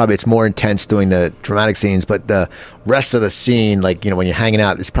 it's more intense doing the dramatic scenes, but the rest of the scene, like, when you're hanging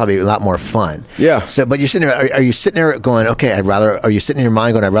out, it's probably a lot more fun. Yeah. So, but you're sitting there, are you sitting there going, okay, are you sitting in your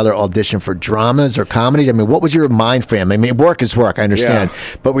mind going, I'd rather audition for dramas or comedies? I mean, what was your mind frame? Work is work, I understand.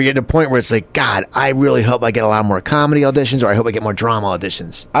 Yeah. But we're at a point where it's like, God, I really hope I get a lot more comedy auditions, or I hope I get more drama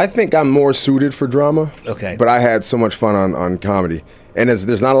auditions. I think I'm more suited for drama. Okay. But I had so much fun on comedy. And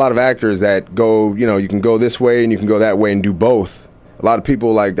there's not a lot of actors that go, you can go this way and you can go that way and do both. A lot of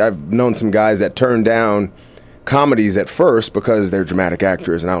people, like, I've known some guys that turn down comedies at first because they're dramatic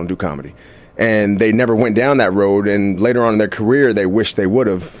actors and I don't do comedy. And they never went down that road, and later on in their career, they wish they would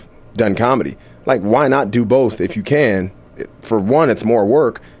have done comedy. Like, why not do both if you can? For one, it's more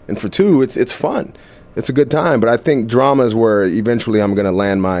work, and for two, it's fun. It's a good time. But I think drama is where eventually I'm going to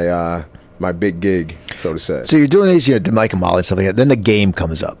land my big gig, so to say. So you're doing these, the Mike and Molly and stuff like that. Then the game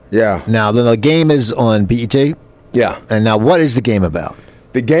comes up. Yeah. Now, then the game is on BET? Yeah. And now what is the game about?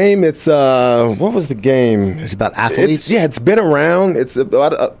 The game, it's, what was the game? It's about athletes? It's been around.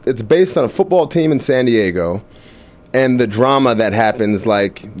 It's based on a football team in San Diego. And the drama that happens,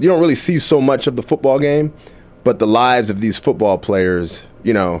 like, you don't really see so much of the football game, but the lives of these football players,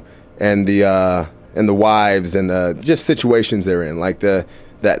 and the wives and the just situations they're in, like the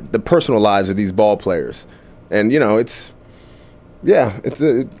personal lives of these ball players. And, it's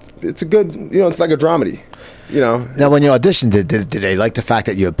a good, it's like a dramedy, Now, when you auditioned, did they like the fact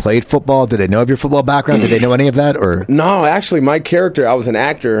that you had played football? Did they know of your football background? Did they know any of that? Or no, actually, my character, I was an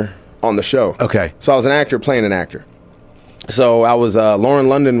actor on the show. Okay. So I was an actor playing an actor. So I was, Lauren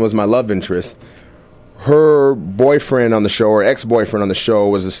London was my love interest. Her boyfriend on the show, or ex-boyfriend on the show,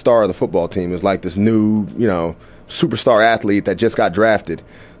 was the star of the football team. It was like this new, superstar athlete that just got drafted.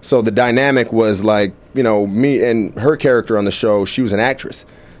 So the dynamic was like, me and her character on the show, she was an actress.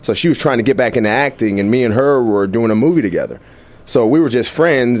 So she was trying to get back into acting, and me and her were doing a movie together. So we were just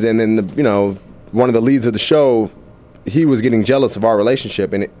friends, and then, one of the leads of the show, he was getting jealous of our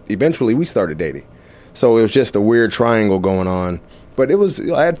relationship, and eventually we started dating. So it was just a weird triangle going on. But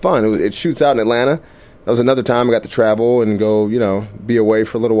I had fun. It shoots out in Atlanta. That was another time I got to travel and go, be away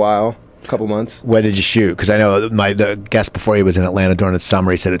for a little while. A couple months. Where did you shoot? Because I know the guest before he was in Atlanta during the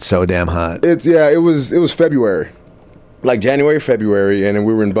summer, he said it's so damn hot. It was February, like January, February, and then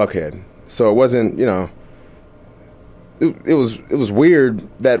we were in Buckhead. So it wasn't, it was weird,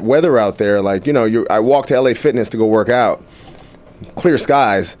 that weather out there. Like, I walked to LA Fitness to go work out, clear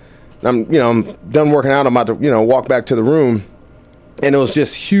skies. I'm done working out. I'm about to walk back to the room. And it was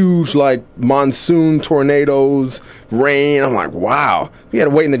just huge, like, monsoon tornadoes, rain. I'm like, wow. We had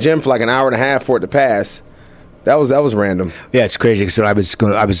to wait in the gym for like an hour and a half for it to pass. That was random. Yeah, it's crazy. So I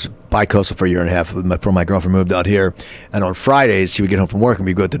was bi-coastal for a year and a half before my girlfriend moved out here. And on Fridays, she would get home from work and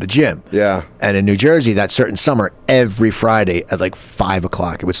we'd go to the gym. Yeah. And in New Jersey, that certain summer, every Friday at like 5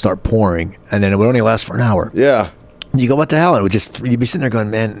 o'clock, it would start pouring. And then it would only last for an hour. Yeah. You go, what the hell? And you'd be sitting there going,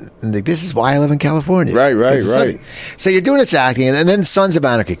 man, this is why I live in California. Right. So you're doing this acting, and then Sons of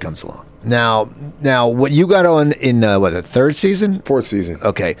Anarchy comes along. Now, what you got on in the third season? Fourth season.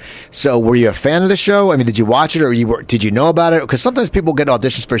 Okay. So were you a fan of the show? I mean, did you watch it, or did you know about it? Because sometimes people get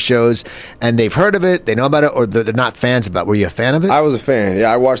auditions for shows, and they've heard of it, they know about it, or they're not fans about it. Were you a fan of it? I was a fan. Yeah,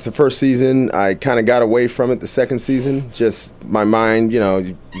 I watched the first season. I kind of got away from it the second season. Just my mind,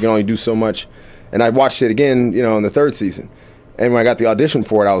 you can only do so much. And I watched it again, in the third season. And when I got the audition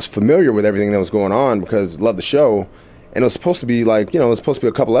for it, I was familiar with everything that was going on because I loved the show. And it was supposed to be like, it was supposed to be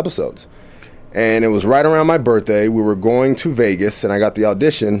a couple episodes. And it was right around my birthday. We were going to Vegas, and I got the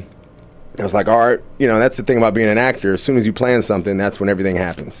audition. I was like, all right, that's the thing about being an actor. As soon as you plan something, that's when everything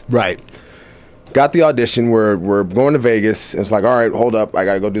happens. Right. Got the audition. We're going to Vegas. It's like, all right, hold up. I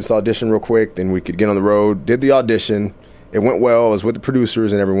got to go do this audition real quick. Then we could get on the road. Did the audition. It went well. I was with the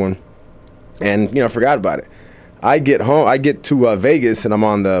producers and everyone. And, forgot about it. I get home. I get to Vegas, and I'm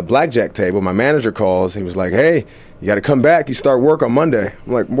on the blackjack table. My manager calls. He was like, hey, you got to come back. You start work on Monday.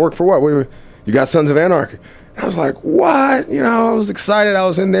 I'm like, work for what? You got Sons of Anarchy. And I was like, what? I was excited. I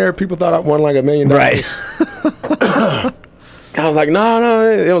was in there. People thought I won like $1 million. Right. I was like,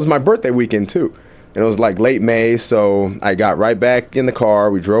 no. It was my birthday weekend, too. And it was like late May, so I got right back in the car.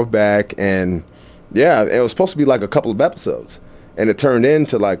 We drove back, and, yeah, it was supposed to be like a couple of episodes. And it turned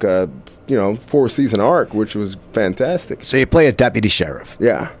into like a, 4-season arc, which was fantastic. So you play a deputy sheriff.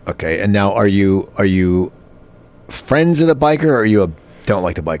 Yeah. Okay, and now are you friends of the biker, or are you don't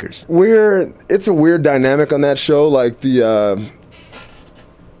like the bikers? It's a weird dynamic on that show. Like the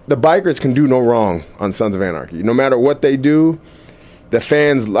bikers can do no wrong on Sons of Anarchy. No matter what they do, the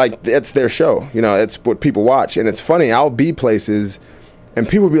fans, like, it's their show. It's what people watch. And it's funny, I'll be places and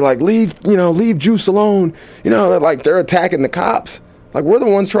people will be like, leave Juice alone. Like they're attacking the cops. Like, we're the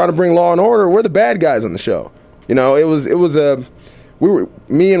ones trying to bring law and order. We're the bad guys on the show. Me and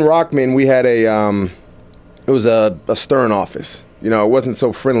Rockman, we had it was a stern office. It wasn't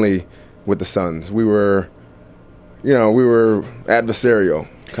so friendly with the Sons. We were adversarial,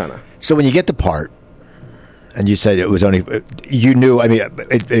 kind of. So when you get the part, and you said it was only, you knew,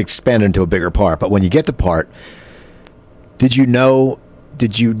 it expanded into a bigger part, but when you get the part, do you know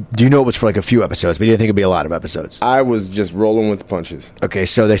it was for like a few episodes, but you didn't think it'd be a lot of episodes? I was just rolling with the punches. Okay,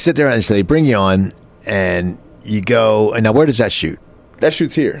 so they sit there and so they bring you on, and you go, and now where does that shoot? That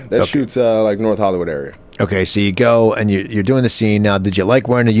shoots here. That shoots like North Hollywood area. Okay, so you go and you're doing the scene. Now, did you like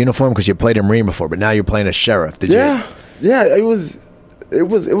wearing a uniform because you played a Marine before, but now you're playing a sheriff? Did you? Yeah. It was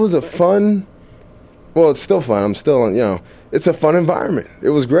a fun. Well, it's still fun. I'm still it's a fun environment. It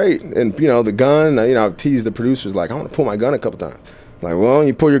was great, and the gun. I've teased the producers like, I want to pull my gun a couple times. Like, well, when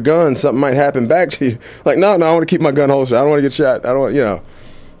you pull your gun, something might happen back to you. Like, no, I want to keep my gun holstered. I don't want to get shot. I don't want,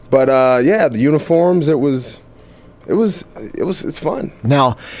 But the uniforms. It's fun.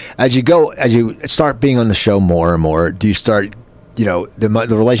 Now, as you start being on the show more and more, do you start, the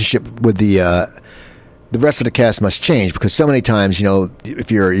relationship with the rest of the cast must change, because so many times,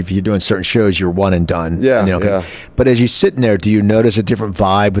 if you're doing certain shows, you're one and done. Yeah, yeah. But as you sit in there, do you notice a different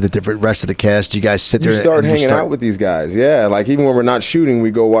vibe with the different rest of the cast? Do you guys sit there? You start hanging out with these guys. Yeah, like even when we're not shooting,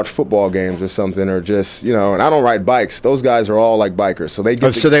 we go watch football games or something, or just and I don't ride bikes. Those guys are all like bikers, so they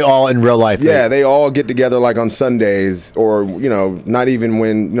get so they all in real life. Yeah, they all get together like on Sundays, or not even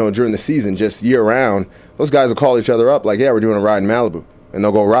when during the season, just year round. Those guys will call each other up like, yeah, we're doing a ride in Malibu, and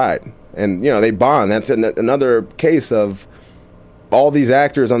they'll go ride. And, they bond. That's another case of all these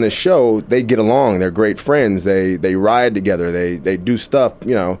actors on this show, they get along. They're great friends. They ride together. They do stuff,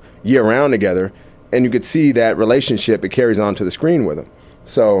 year-round together. And you could see that relationship. It carries on to the screen with them.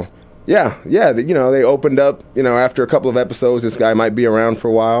 So, yeah, they opened up, after a couple of episodes, this guy might be around for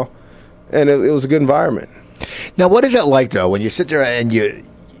a while. And it was a good environment. Now, what is it like, though, when you sit there and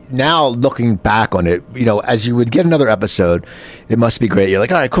now looking back on it, as you would get another episode, it must be great. You're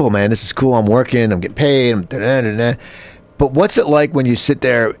like, all right, cool, man, this is cool. I'm working, I'm getting paid. But what's it like when you sit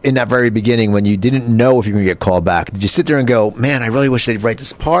there in that very beginning when you didn't know if you were going to get called back? Did you sit there and go, man, I really wish they'd write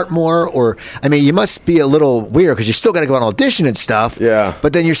this part more? Or, you must be a little weird because you still got to go on audition and stuff. Yeah.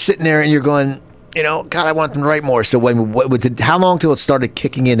 But then you're sitting there and you're going, God, I want them to write more. So what was it? How long till it started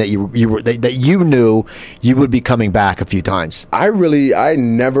kicking in that that you knew you would be coming back a few times? I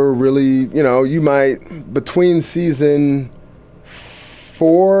never really, you might between season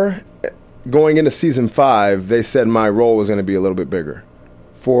 4 going into season 5, they said my role was going to be a little bit bigger.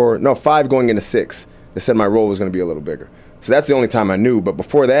 5 going into 6, they said my role was going to be a little bigger. So that's the only time I knew. But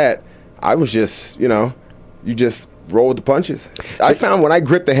before that, I was just, you just roll with the punches. So I found when I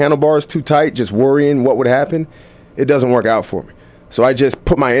grip the handlebars too tight, just worrying what would happen, it doesn't work out for me. So I just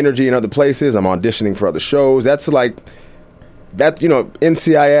put my energy in other places. I'm auditioning for other shows. That's like that,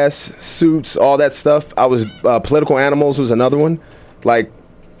 NCIS, Suits, all that stuff. I was Political Animals was another one. Like,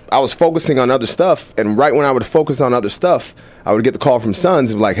 I was focusing on other stuff, and right when I would focus on other stuff, I would get the call from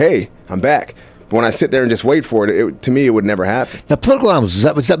Sons of like, hey, I'm back. But when I sit there and just wait for it, to me, it would never happen. Now, Political Animals,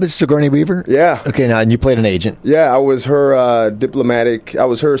 was that Miss Sigourney Weaver? Yeah. Okay, now, and you played an agent? Yeah, I was her I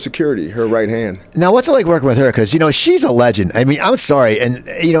was her security, her right hand. Now, what's it like working with her? Because, she's a legend. I'm sorry, and,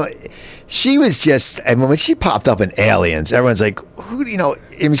 she was just, when she popped up in Aliens, everyone's like, who,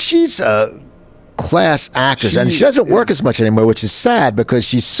 she's class actress, and she doesn't work as much anymore, which is sad because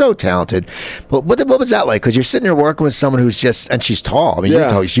she's so talented. But what was that like? Because you're sitting there working with someone who's and she's tall. I mean, you're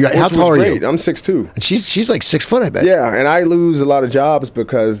tall. How tall are you? I'm 6'2". And she's like 6 foot, I bet. Yeah, and I lose a lot of jobs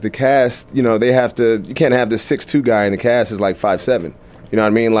because the cast, you can't have this 6'2" guy and the cast is like 5'7". You know what I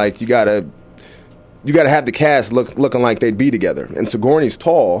mean? Like you gotta have the cast looking like they'd be together. And Sigourney's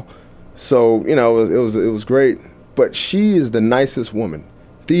tall, so it was great. But she is the nicest woman,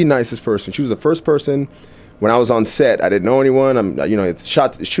 the nicest person. She was the first person when I was on set. I didn't know anyone. It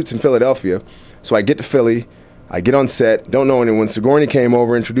shoots in Philadelphia, so I get to Philly. I get on set, don't know anyone. Sigourney came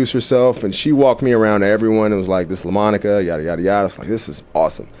over, introduced herself, and she walked me around to everyone. It was like, this is LaMonica, yada, yada, yada. It's like, this is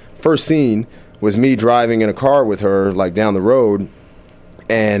awesome. First scene was me driving in a car with her, like, down the road.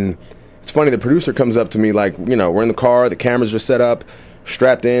 And it's funny, the producer comes up to me, like, we're in the car, the cameras are set up,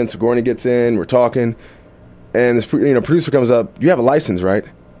 strapped in, Sigourney gets in, we're talking. And this producer comes up, you have a license, right?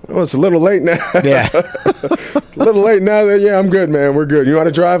 Oh, it's a little late now. Yeah. A little late now. Yeah, I'm good, man. We're good. You want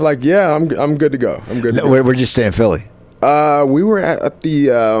to drive? Like, yeah, I'm good to go. I'm good to go. Where'd you stay in Philly? We were at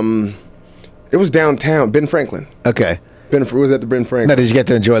the, it was downtown, Ben Franklin. Okay. It was at the Ben Franklin. Now, did you get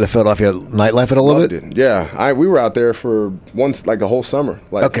to enjoy the Philadelphia nightlife a little bit? Yeah. We were out there for the whole summer.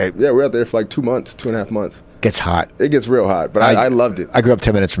 Okay. Yeah, we were out there for like 2 months, 2.5 months. Gets hot. It gets real hot, but I loved it. I grew up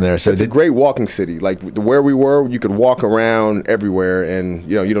 10 minutes from there. So it's a great walking city. Like where we were, you could walk around everywhere, and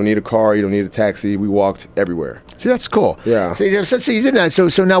you don't need a car, you don't need a taxi. We walked everywhere. See, that's cool. Yeah. So you did that.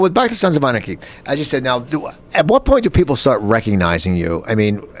 So now with back to Sons of Anarchy, as you said, now at what point do people start recognizing you? I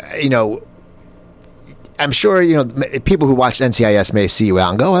mean, I'm sure people who watch NCIS may see you out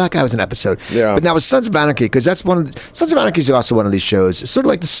and go, "Oh, that guy was an episode." Yeah. But now with Sons of Anarchy, because that's Sons of Anarchy is also one of these shows. It's sort of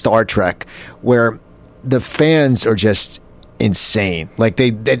like the Star Trek, where the fans are just insane. Like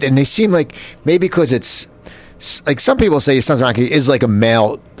they seem like, maybe because it's like some people say Sons of Anarchy is like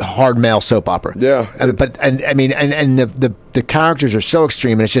a hard male soap opera. Yeah. But the characters are so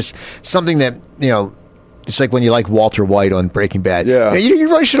extreme, and it's just something that it's like when you like Walter White on Breaking Bad. Yeah. You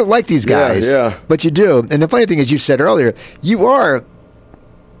really shouldn't like these guys. Yeah. But you do. And the funny thing is, you said earlier, you are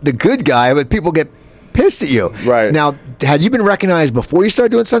the good guy, but people get pissed at you. Right. Now, had you been recognized before you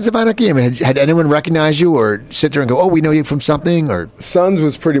started doing Sons of Anarchy? I mean, had anyone recognized you or sit there and go, "Oh, we know you from something"? Or Sons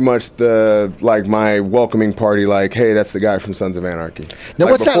was pretty much my welcoming party. Like, hey, that's the guy from Sons of Anarchy. Now,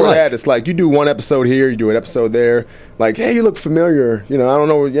 what's that like? It's like you do one episode here, you do an episode there. Like, hey, you look familiar. I don't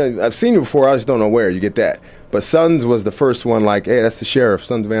know. Yeah, I've seen you before. I just don't know where. You get that. But Sons was the first one. Like, hey, that's the sheriff,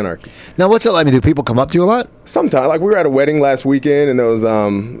 Sons of Anarchy. Now, what's it like? I mean, do people come up to you a lot? Sometimes, like we were at a wedding last weekend, and there was,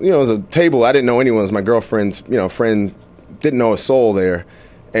 it was a table. I didn't know anyone. It was my girlfriend's, friend. Didn't know a soul there,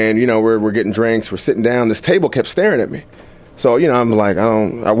 and we're getting drinks. We're sitting down. This table kept staring at me. So I'm like,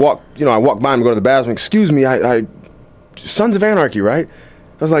 I walk by and go to the bathroom. Excuse me, I Sons of Anarchy, right?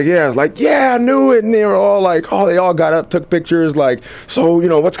 I was like, yeah. I was like, yeah, I knew it. And they were all like, oh, they all got up, took pictures. Like, so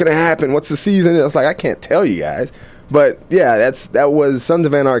what's gonna happen? What's the season? I was like, I can't tell you guys. But yeah, that was Sons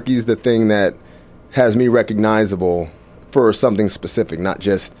of Anarchy is the thing that has me recognizable for something specific, not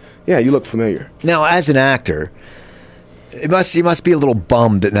just you look familiar. Now, as an actor, you must be a little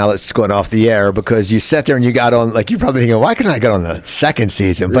bummed that now it's going off the air, because you sat there and you got on, like, you're probably thinking, why couldn't I get on the second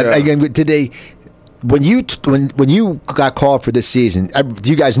season? But again, did they? When you got called for this season,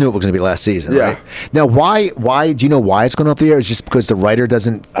 you guys knew it was going to be last season, right? Now, why? Do you know why it's going off the air? Is it just because the writer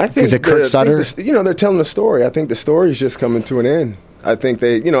doesn't? Is it Kurt Sutter? They're telling the story. I think the story is just coming to an end. I think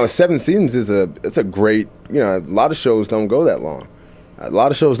 7 seasons it's a great. A lot of shows don't go that long.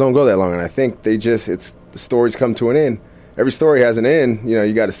 And I think the stories come to an end. Every story has an end.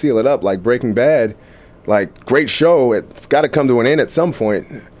 You got to seal it up, like Breaking Bad. Like, great show, it's got to come to an end at some point.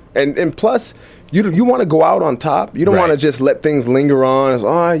 And plus, you want to go out on top. You don't want to just let things linger on. It's,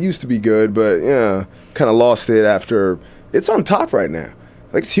 I used to be good, but kind of lost it after. It's on top right now.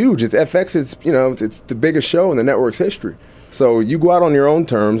 Like, it's huge. It's FX. It's the biggest show in the network's history. So you go out on your own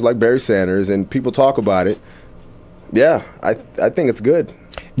terms, like Barry Sanders, and people talk about it. Yeah, I think it's good.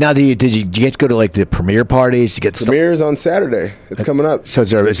 Now, did you get to go to, like, the premiere parties? Premiere's on Saturday. It's coming up. So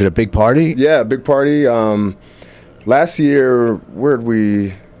is it a big party? Yeah, a big party. Last year,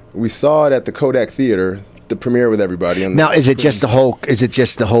 we saw it at the Kodak Theater, the premiere with everybody. Now, is it just the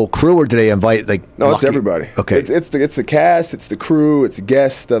whole crew, or do they invite, like? No, it's everybody. Okay, it's the cast, it's the crew, it's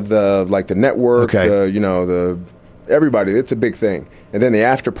guests of the network. Okay, everybody. It's a big thing. And then the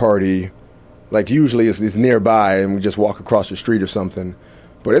after party, like, usually is nearby, and we just walk across the street or something.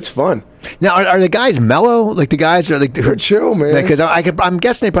 but it's fun. Now, are the guys mellow? Like the guys are like They're chill, man. Because I'm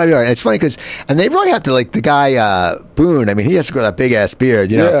guessing they probably are. And it's funny because they really have to like the guy Boone. I mean, he has to grow that big ass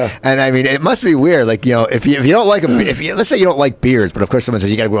beard, you know. Yeah. And I mean, it must be weird. Like if you don't like let's say you don't like beards, but of course someone says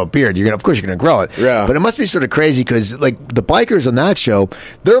you got to grow a beard, of course you're gonna grow it. Yeah. But it must be sort of crazy because like the bikers on that show,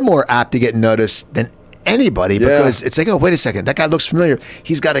 they're more apt to get noticed than anybody because it's like, oh, wait a second, that guy looks familiar.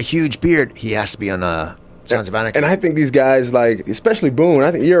 He's got a huge beard. He has to be on Sons of Anarchy. And I think these guys, like especially Boone,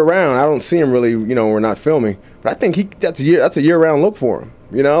 I think year round, I don't see him really. We're not filming, but I think that's a year round look for him.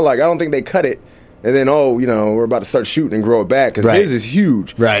 Like I don't think they cut it and then we're about to start shooting and grow it back because his is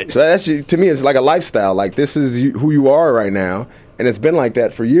huge. Right. So that's to me, it's like a lifestyle. Like this is who you are right now, and it's been like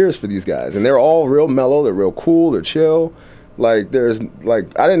that for years for these guys. And they're all real mellow. They're real cool. They're chill. Like I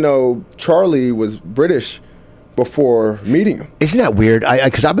didn't know Charlie was British before meeting him. Isn't that weird?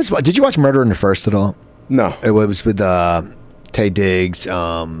 Did you watch Murder in the First at all? No. It was with Taye Diggs,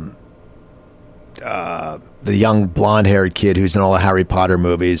 the young blonde-haired kid who's in all the Harry Potter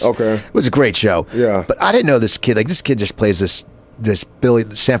movies. Okay. It was a great show. Yeah. But I didn't know this kid. Like, this kid just plays this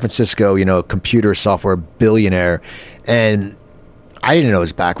San Francisco, computer software billionaire. And I didn't know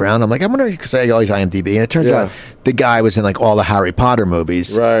his background. I'm like, I wonder, because I got all these IMDb. And it turns out the guy was in, like, all the Harry Potter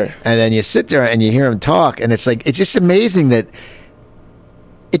movies. Right. And then you sit there and you hear him talk, and it's like, it's just amazing that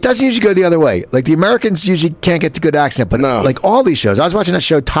it doesn't usually go the other way. Like, the Americans usually can't get the good accent, but like all these shows. I was watching that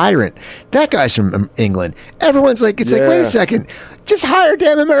show, Tyrant. That guy's from England. Everyone's like, it's like, wait a second. Just hire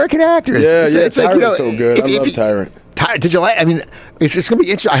damn American actors. Yeah, it's like, Tyrant's so good. I love Tyrant. Did you like? I mean, it's going to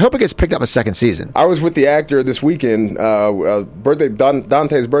be interesting. I hope it gets picked up a second season. I was with the actor this weekend,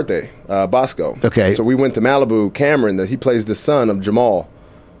 Dante's birthday, Bosco. Okay. So we went to Malibu. Cameron, he plays the son of Jamal.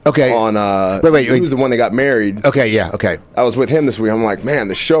 Okay. On wait. He was the one that got married. Okay, yeah, okay. I was with him this week. I'm like, man,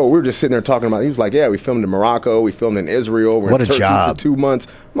 the show. We were just sitting there talking about it. He was like, yeah, we filmed in Morocco. We filmed in Israel. We're what in a Turkey job. for 2 months.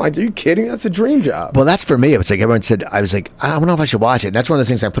 I'm like, are you kidding? That's a dream job. Well, that's for me. It was like everyone said, I was like, I don't know if I should watch it. And that's one of the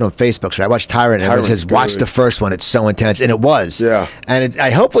things I put on Facebook. So I watched Tyrant, and everyone says, watch the first one. It's so intense. And it was. Yeah. And I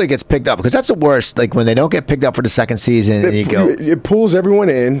hopefully it gets picked up, because that's the worst, like when they don't get picked up for the second season, and you go. It pulls everyone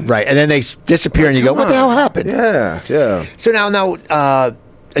in. Right. And then they disappear, and you go, what the hell happened? Yeah. So now,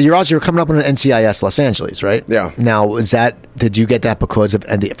 you're coming up on an NCIS Los Angeles, right? Yeah. Now, did you get that because of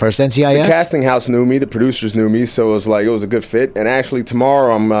the first NCIS? The casting house knew me, the producers knew me, so it was a good fit. And actually,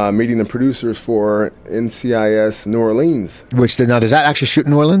 tomorrow I'm meeting the producers for NCIS New Orleans. Does that actually shoot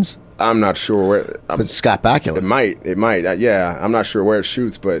in New Orleans? I'm not sure where. But Scott Bakula. It might. Yeah, I'm not sure where it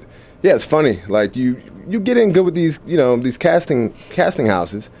shoots, but yeah, it's funny. Like you get in good with these, these casting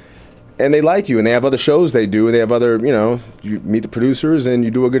houses. And they like you, and they have other shows they do, and they have other, you meet the producers, and you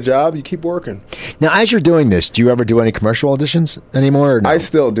do a good job, you keep working. Now, as you're doing this, do you ever do any commercial auditions anymore? Or no? I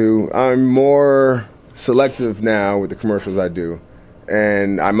still do. I'm more selective now with the commercials I do,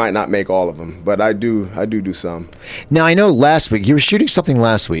 and I might not make all of them, but I do some. Now, I know last week, you were shooting something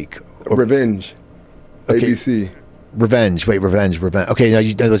last week. Revenge. Okay. ABC. Revenge. Okay, now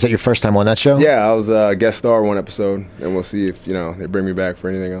was that your first time on that show? Yeah, I was a guest star one episode, and we'll see if they bring me back for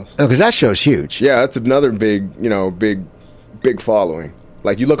anything else. Oh, because that show's huge. Yeah, that's another big following.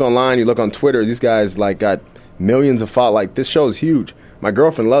 Like you look online, you look on Twitter, these guys like got millions of followers. Like this show's huge. My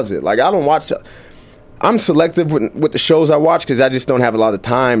girlfriend loves it. Like I don't watch. I'm selective with the shows I watch because I just don't have a lot of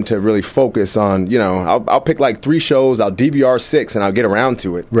time to really focus on. I'll pick like 3 shows, I'll DVR 6, and I'll get around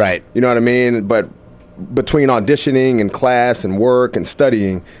to it. Right. You know what I mean? But between auditioning and class and work and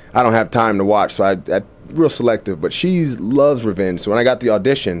studying, I don't have time to watch, so I'm real selective. But she loves Revenge, so when I got the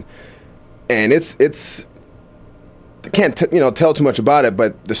audition, and it's I can't tell too much about it,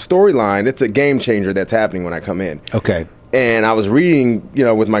 but the storyline, it's a game changer that's happening when I come in. Okay. And I was reading,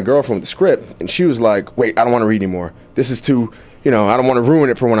 with my girlfriend the script, and she was like, "Wait, I don't want to read anymore. This is too." I don't want to ruin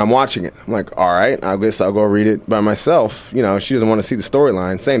it for when I'm watching it. I'm like, all right, I guess I'll go read it by myself. She doesn't want to see the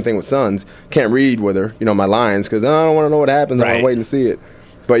storyline. Same thing with Sons. Can't read with her, my lines, because I don't want to know what happens. Right. I want to wait and see it.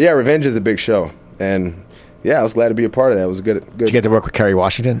 But yeah, Revenge is a big show. And yeah, I was glad to be a part of that. It was good. Did you get to work with Kerry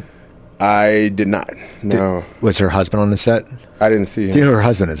Washington? I did not. No. Was her husband on the set? I didn't see him. Do you know who her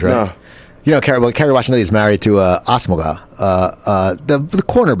husband is, right? No. Kerry Washington is married to Osmoga, the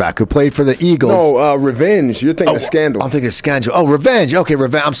cornerback who played for the Eagles. No, Revenge. You're thinking of Scandal. I'm thinking of Scandal. Oh, Revenge. Okay,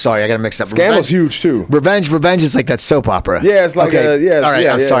 Revenge. I'm sorry, I got to mix up. Scandal's huge too. Revenge is like that soap opera. Yeah, it's like All right,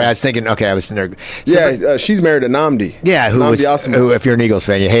 yeah, I'm sorry. I was thinking. Okay, I was thinking. She's married to Namdi. Yeah, who, if you're an Eagles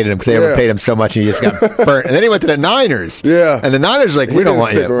fan, you hated him because they ever paid him so much and you just got burnt. And then he went to the Niners. Yeah, and the Niners were like, we don't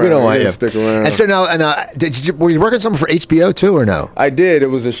want you. We don't want you. Stick around. And so now, were you working something for HBO too, or no? I did. It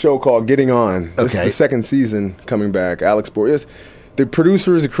was a show called Getting On. Okay. The second season coming back. Alex Borges. the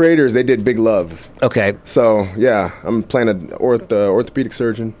producers, the creators, they did Big Love. Okay. So yeah, I'm playing an orthopedic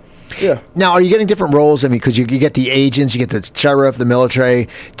surgeon. Yeah. Now, are you getting different roles? I mean, because you get the agents, you get the sheriff, the military.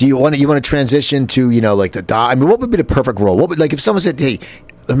 Do you want to transition to like the I mean, what would be the perfect role? What would, like if someone said, "Hey,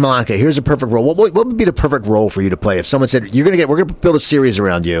 Monica, here's a perfect role." What would be the perfect role for you to play? If someone said, we're gonna build a series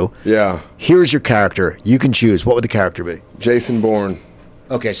around you. Yeah. Here's your character. You can choose. What would the character be? Jason Bourne.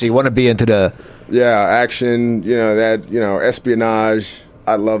 Okay, so you want to be into the action. Espionage.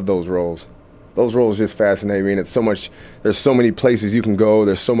 I love those roles. Those roles just fascinate me, and it's so much. There's so many places you can go.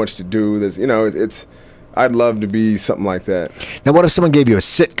 There's so much to do. There's, I'd love to be something like that. Now, what if someone gave you a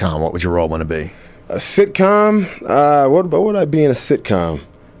sitcom? What would your role want to be? A sitcom? What would I be in a sitcom?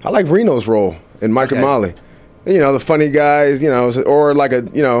 I like Reno's role in Mike and Molly. The funny guys. Or like I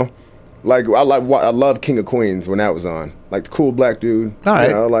love King of Queens when that was on. Like the cool black dude. All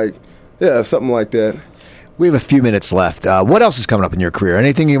right. Something like that. We have a few minutes left. What else is coming up in your career?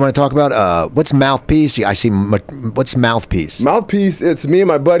 Anything you want to talk about? What's Mouthpiece? I see. What's Mouthpiece? Mouthpiece. It's me and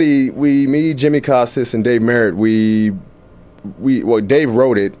my buddy. Me, Jimmy Costas, and Dave Merritt. Dave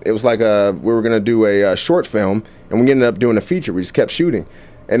wrote it. It was like we were gonna do a short film, and we ended up doing a feature. We just kept shooting,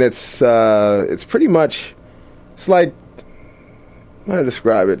 and it's pretty much, it's like, how to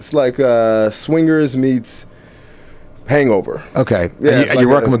describe it? It's like Swingers meets Hangover. Okay. Yeah, and you're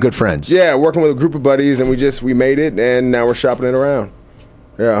working with good friends. Yeah, working with a group of buddies, and we made it, and now we're shopping it around.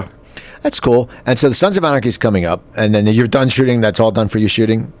 Yeah. That's cool. And so the Sons of Anarchy is coming up, and then you're done shooting. That's all done for you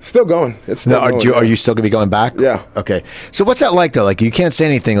shooting? Still going. It's still going. Are you still going to be going back? Yeah. Okay. So what's that like, though? Like, you can't say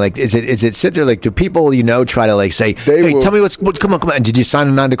anything. Like, is it sit there, like, do people, try to, like, say, tell me come on. And did you sign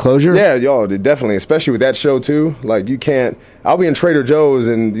a non-disclosure? Yeah, definitely. Especially with that show, too. Like, you can't. I'll be in Trader Joe's,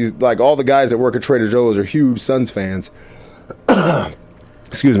 and all the guys that work at Trader Joe's are huge Suns fans.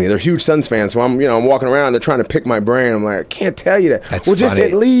 Excuse me, they're huge Suns fans. So I'm walking around. They're trying to pick my brain. I'm like, I can't tell you that. That's just funny.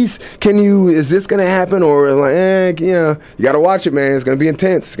 At least, is this gonna happen? Or like, you got to watch it, man. It's gonna be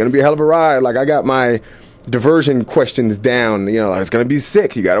intense. It's gonna be a hell of a ride. Like I got my diversion questions down. It's gonna be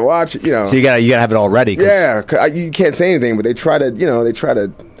sick. You got to watch it. So you gotta have it all ready. Yeah, you can't say anything, but they try to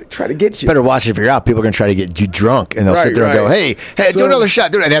get you. Better watch it if you're out. People are going to try to get you drunk, and they'll sit there and go, hey, do another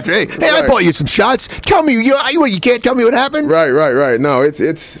shot. Do it after. Hey, I bought you some shots. Tell me, you can't tell me what happened? Right. No,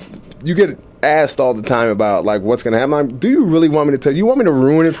 it's you get asked all the time about like what's going to happen. Like, do you really want me to tell you? You want me to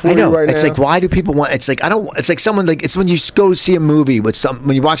ruin it for you right now? It's like, why do people want? It's like I don't. It's like someone like it's when you go see a movie with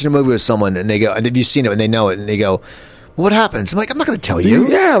when you're watching a movie with someone and they go, and if you've seen it and they know it and they go, what happens? I'm like, I'm not going to tell you.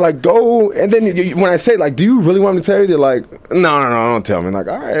 Yeah, like go. And then when I say like, do you really want me to tell you? They're like, no, don't tell me. I'm like,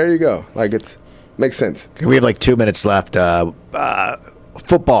 all right, there you go. Like makes sense. Okay, we have like 2 minutes left.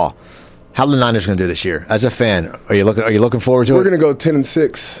 Football. How are the Niners going to do this year? As a fan, are you looking forward to it? We're going to go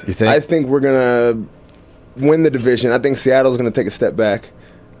 10-6. You think? I think we're going to win the division. I think Seattle's going to take a step back.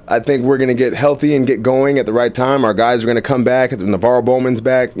 I think we're going to get healthy and get going at the right time. Our guys are going to come back. Navarro Bowman's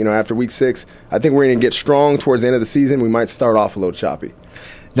back, after week 6. I think we're going to get strong towards the end of the season. We might start off a little choppy.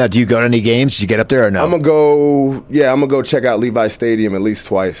 Now, do you go to any games? Did you get up there or no? I'm going to go check out Levi Stadium at least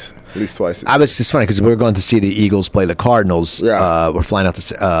twice. It's funny because we're going to see the Eagles play the Cardinals. Yeah. We're flying out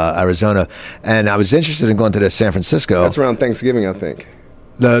to Arizona. And I was interested in going to San Francisco. That's around Thanksgiving, I think.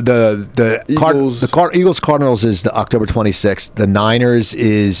 The Eagles Cardinals is the October 26th. The Niners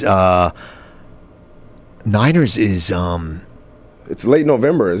is it's late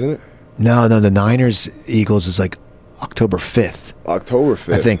November, isn't it? No, the Niners Eagles is like October 5th. October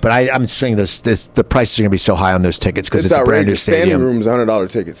 5th. I think, but I'm saying the prices are going to be so high on those tickets because it's a brand new stadium. Standing room's $100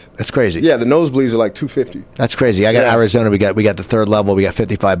 tickets. That's crazy. Yeah, the nosebleeds are like $250. That's crazy. I got Arizona. We got the third level. We got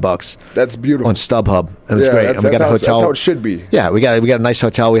 $55. That's beautiful on StubHub. It was great. And we got a hotel. That's how it should be. Yeah, we got a nice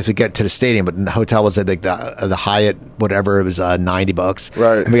hotel. We have to get to the stadium, but the hotel was at like the Hyatt, whatever. It was $90.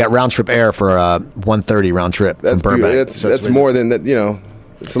 Right. And we got round trip air for $130 round trip from Burbank. That's more than that.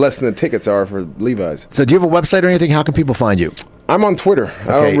 It's less than the tickets are for Levi's. So do you have a website or anything? How can people find you? I'm on Twitter. Okay.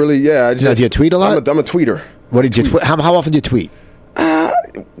 I don't really. Yeah. Now, do you tweet a lot? I'm a tweeter. What did you? How often do you tweet?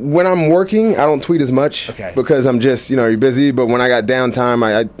 When I'm working, I don't tweet as much because I'm just, you're busy. But when I got downtime,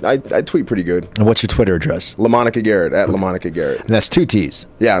 I tweet pretty good. And what's your Twitter address? LaMonica Garrett, at LaMonica Garrett. And that's 2 T's.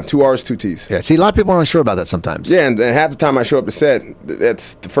 Yeah, 2 R's, 2 T's. Yeah, see, a lot of people aren't sure about that sometimes. Yeah, and half the time I show up to set,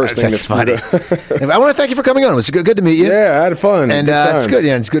 that's the first thing that's funny. I want to thank you for coming on. It was good to meet you. Yeah, I had fun. And it's good.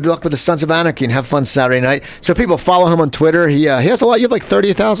 Yeah, it's good luck with the Sons of Anarchy and have fun Saturday night. So people follow him on Twitter. He has a lot. You have like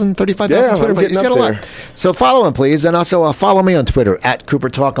 30,000, 35,000 Twitter. He's got a lot. So follow him, please. And also follow me on Twitter, at Cooper Cooper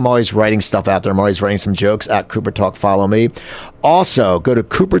Talk. I'm always writing stuff out there. I'm always writing some jokes at Cooper Talk. Follow me. Also, go to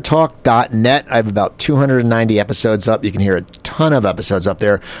coopertalk.net. I have about 290 episodes up. You can hear a ton of episodes up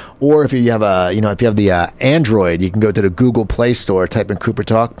there. Or if you have the Android, you can go to the Google Play Store, type in Cooper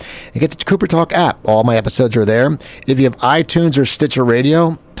Talk, and get the Cooper Talk app. All my episodes are there. If you have iTunes or Stitcher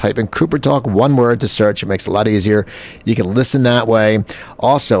Radio, type in Cooper Talk, one word to search. It makes it a lot easier. You can listen that way.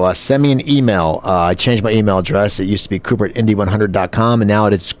 Also, send me an email. I changed my email address. It used to be cooper@indy100.com, and now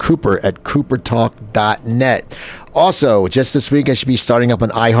it's cooper@coopertalk.net. Also, just this week, I should be starting up on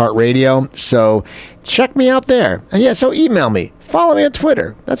iHeartRadio, so check me out there. And yeah, so email me. Follow me on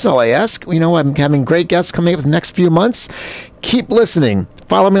Twitter. That's all I ask. You know, I'm having great guests coming up in the next few months. Keep listening.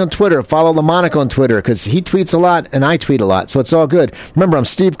 Follow me on Twitter. Follow LaMonica on Twitter, because he tweets a lot and I tweet a lot, so it's all good. Remember, I'm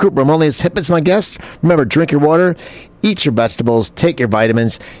Steve Cooper. I'm only as hip as my guest. Remember, drink your water, eat your vegetables, take your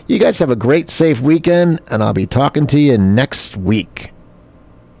vitamins. You guys have a great, safe weekend, and I'll be talking to you next week.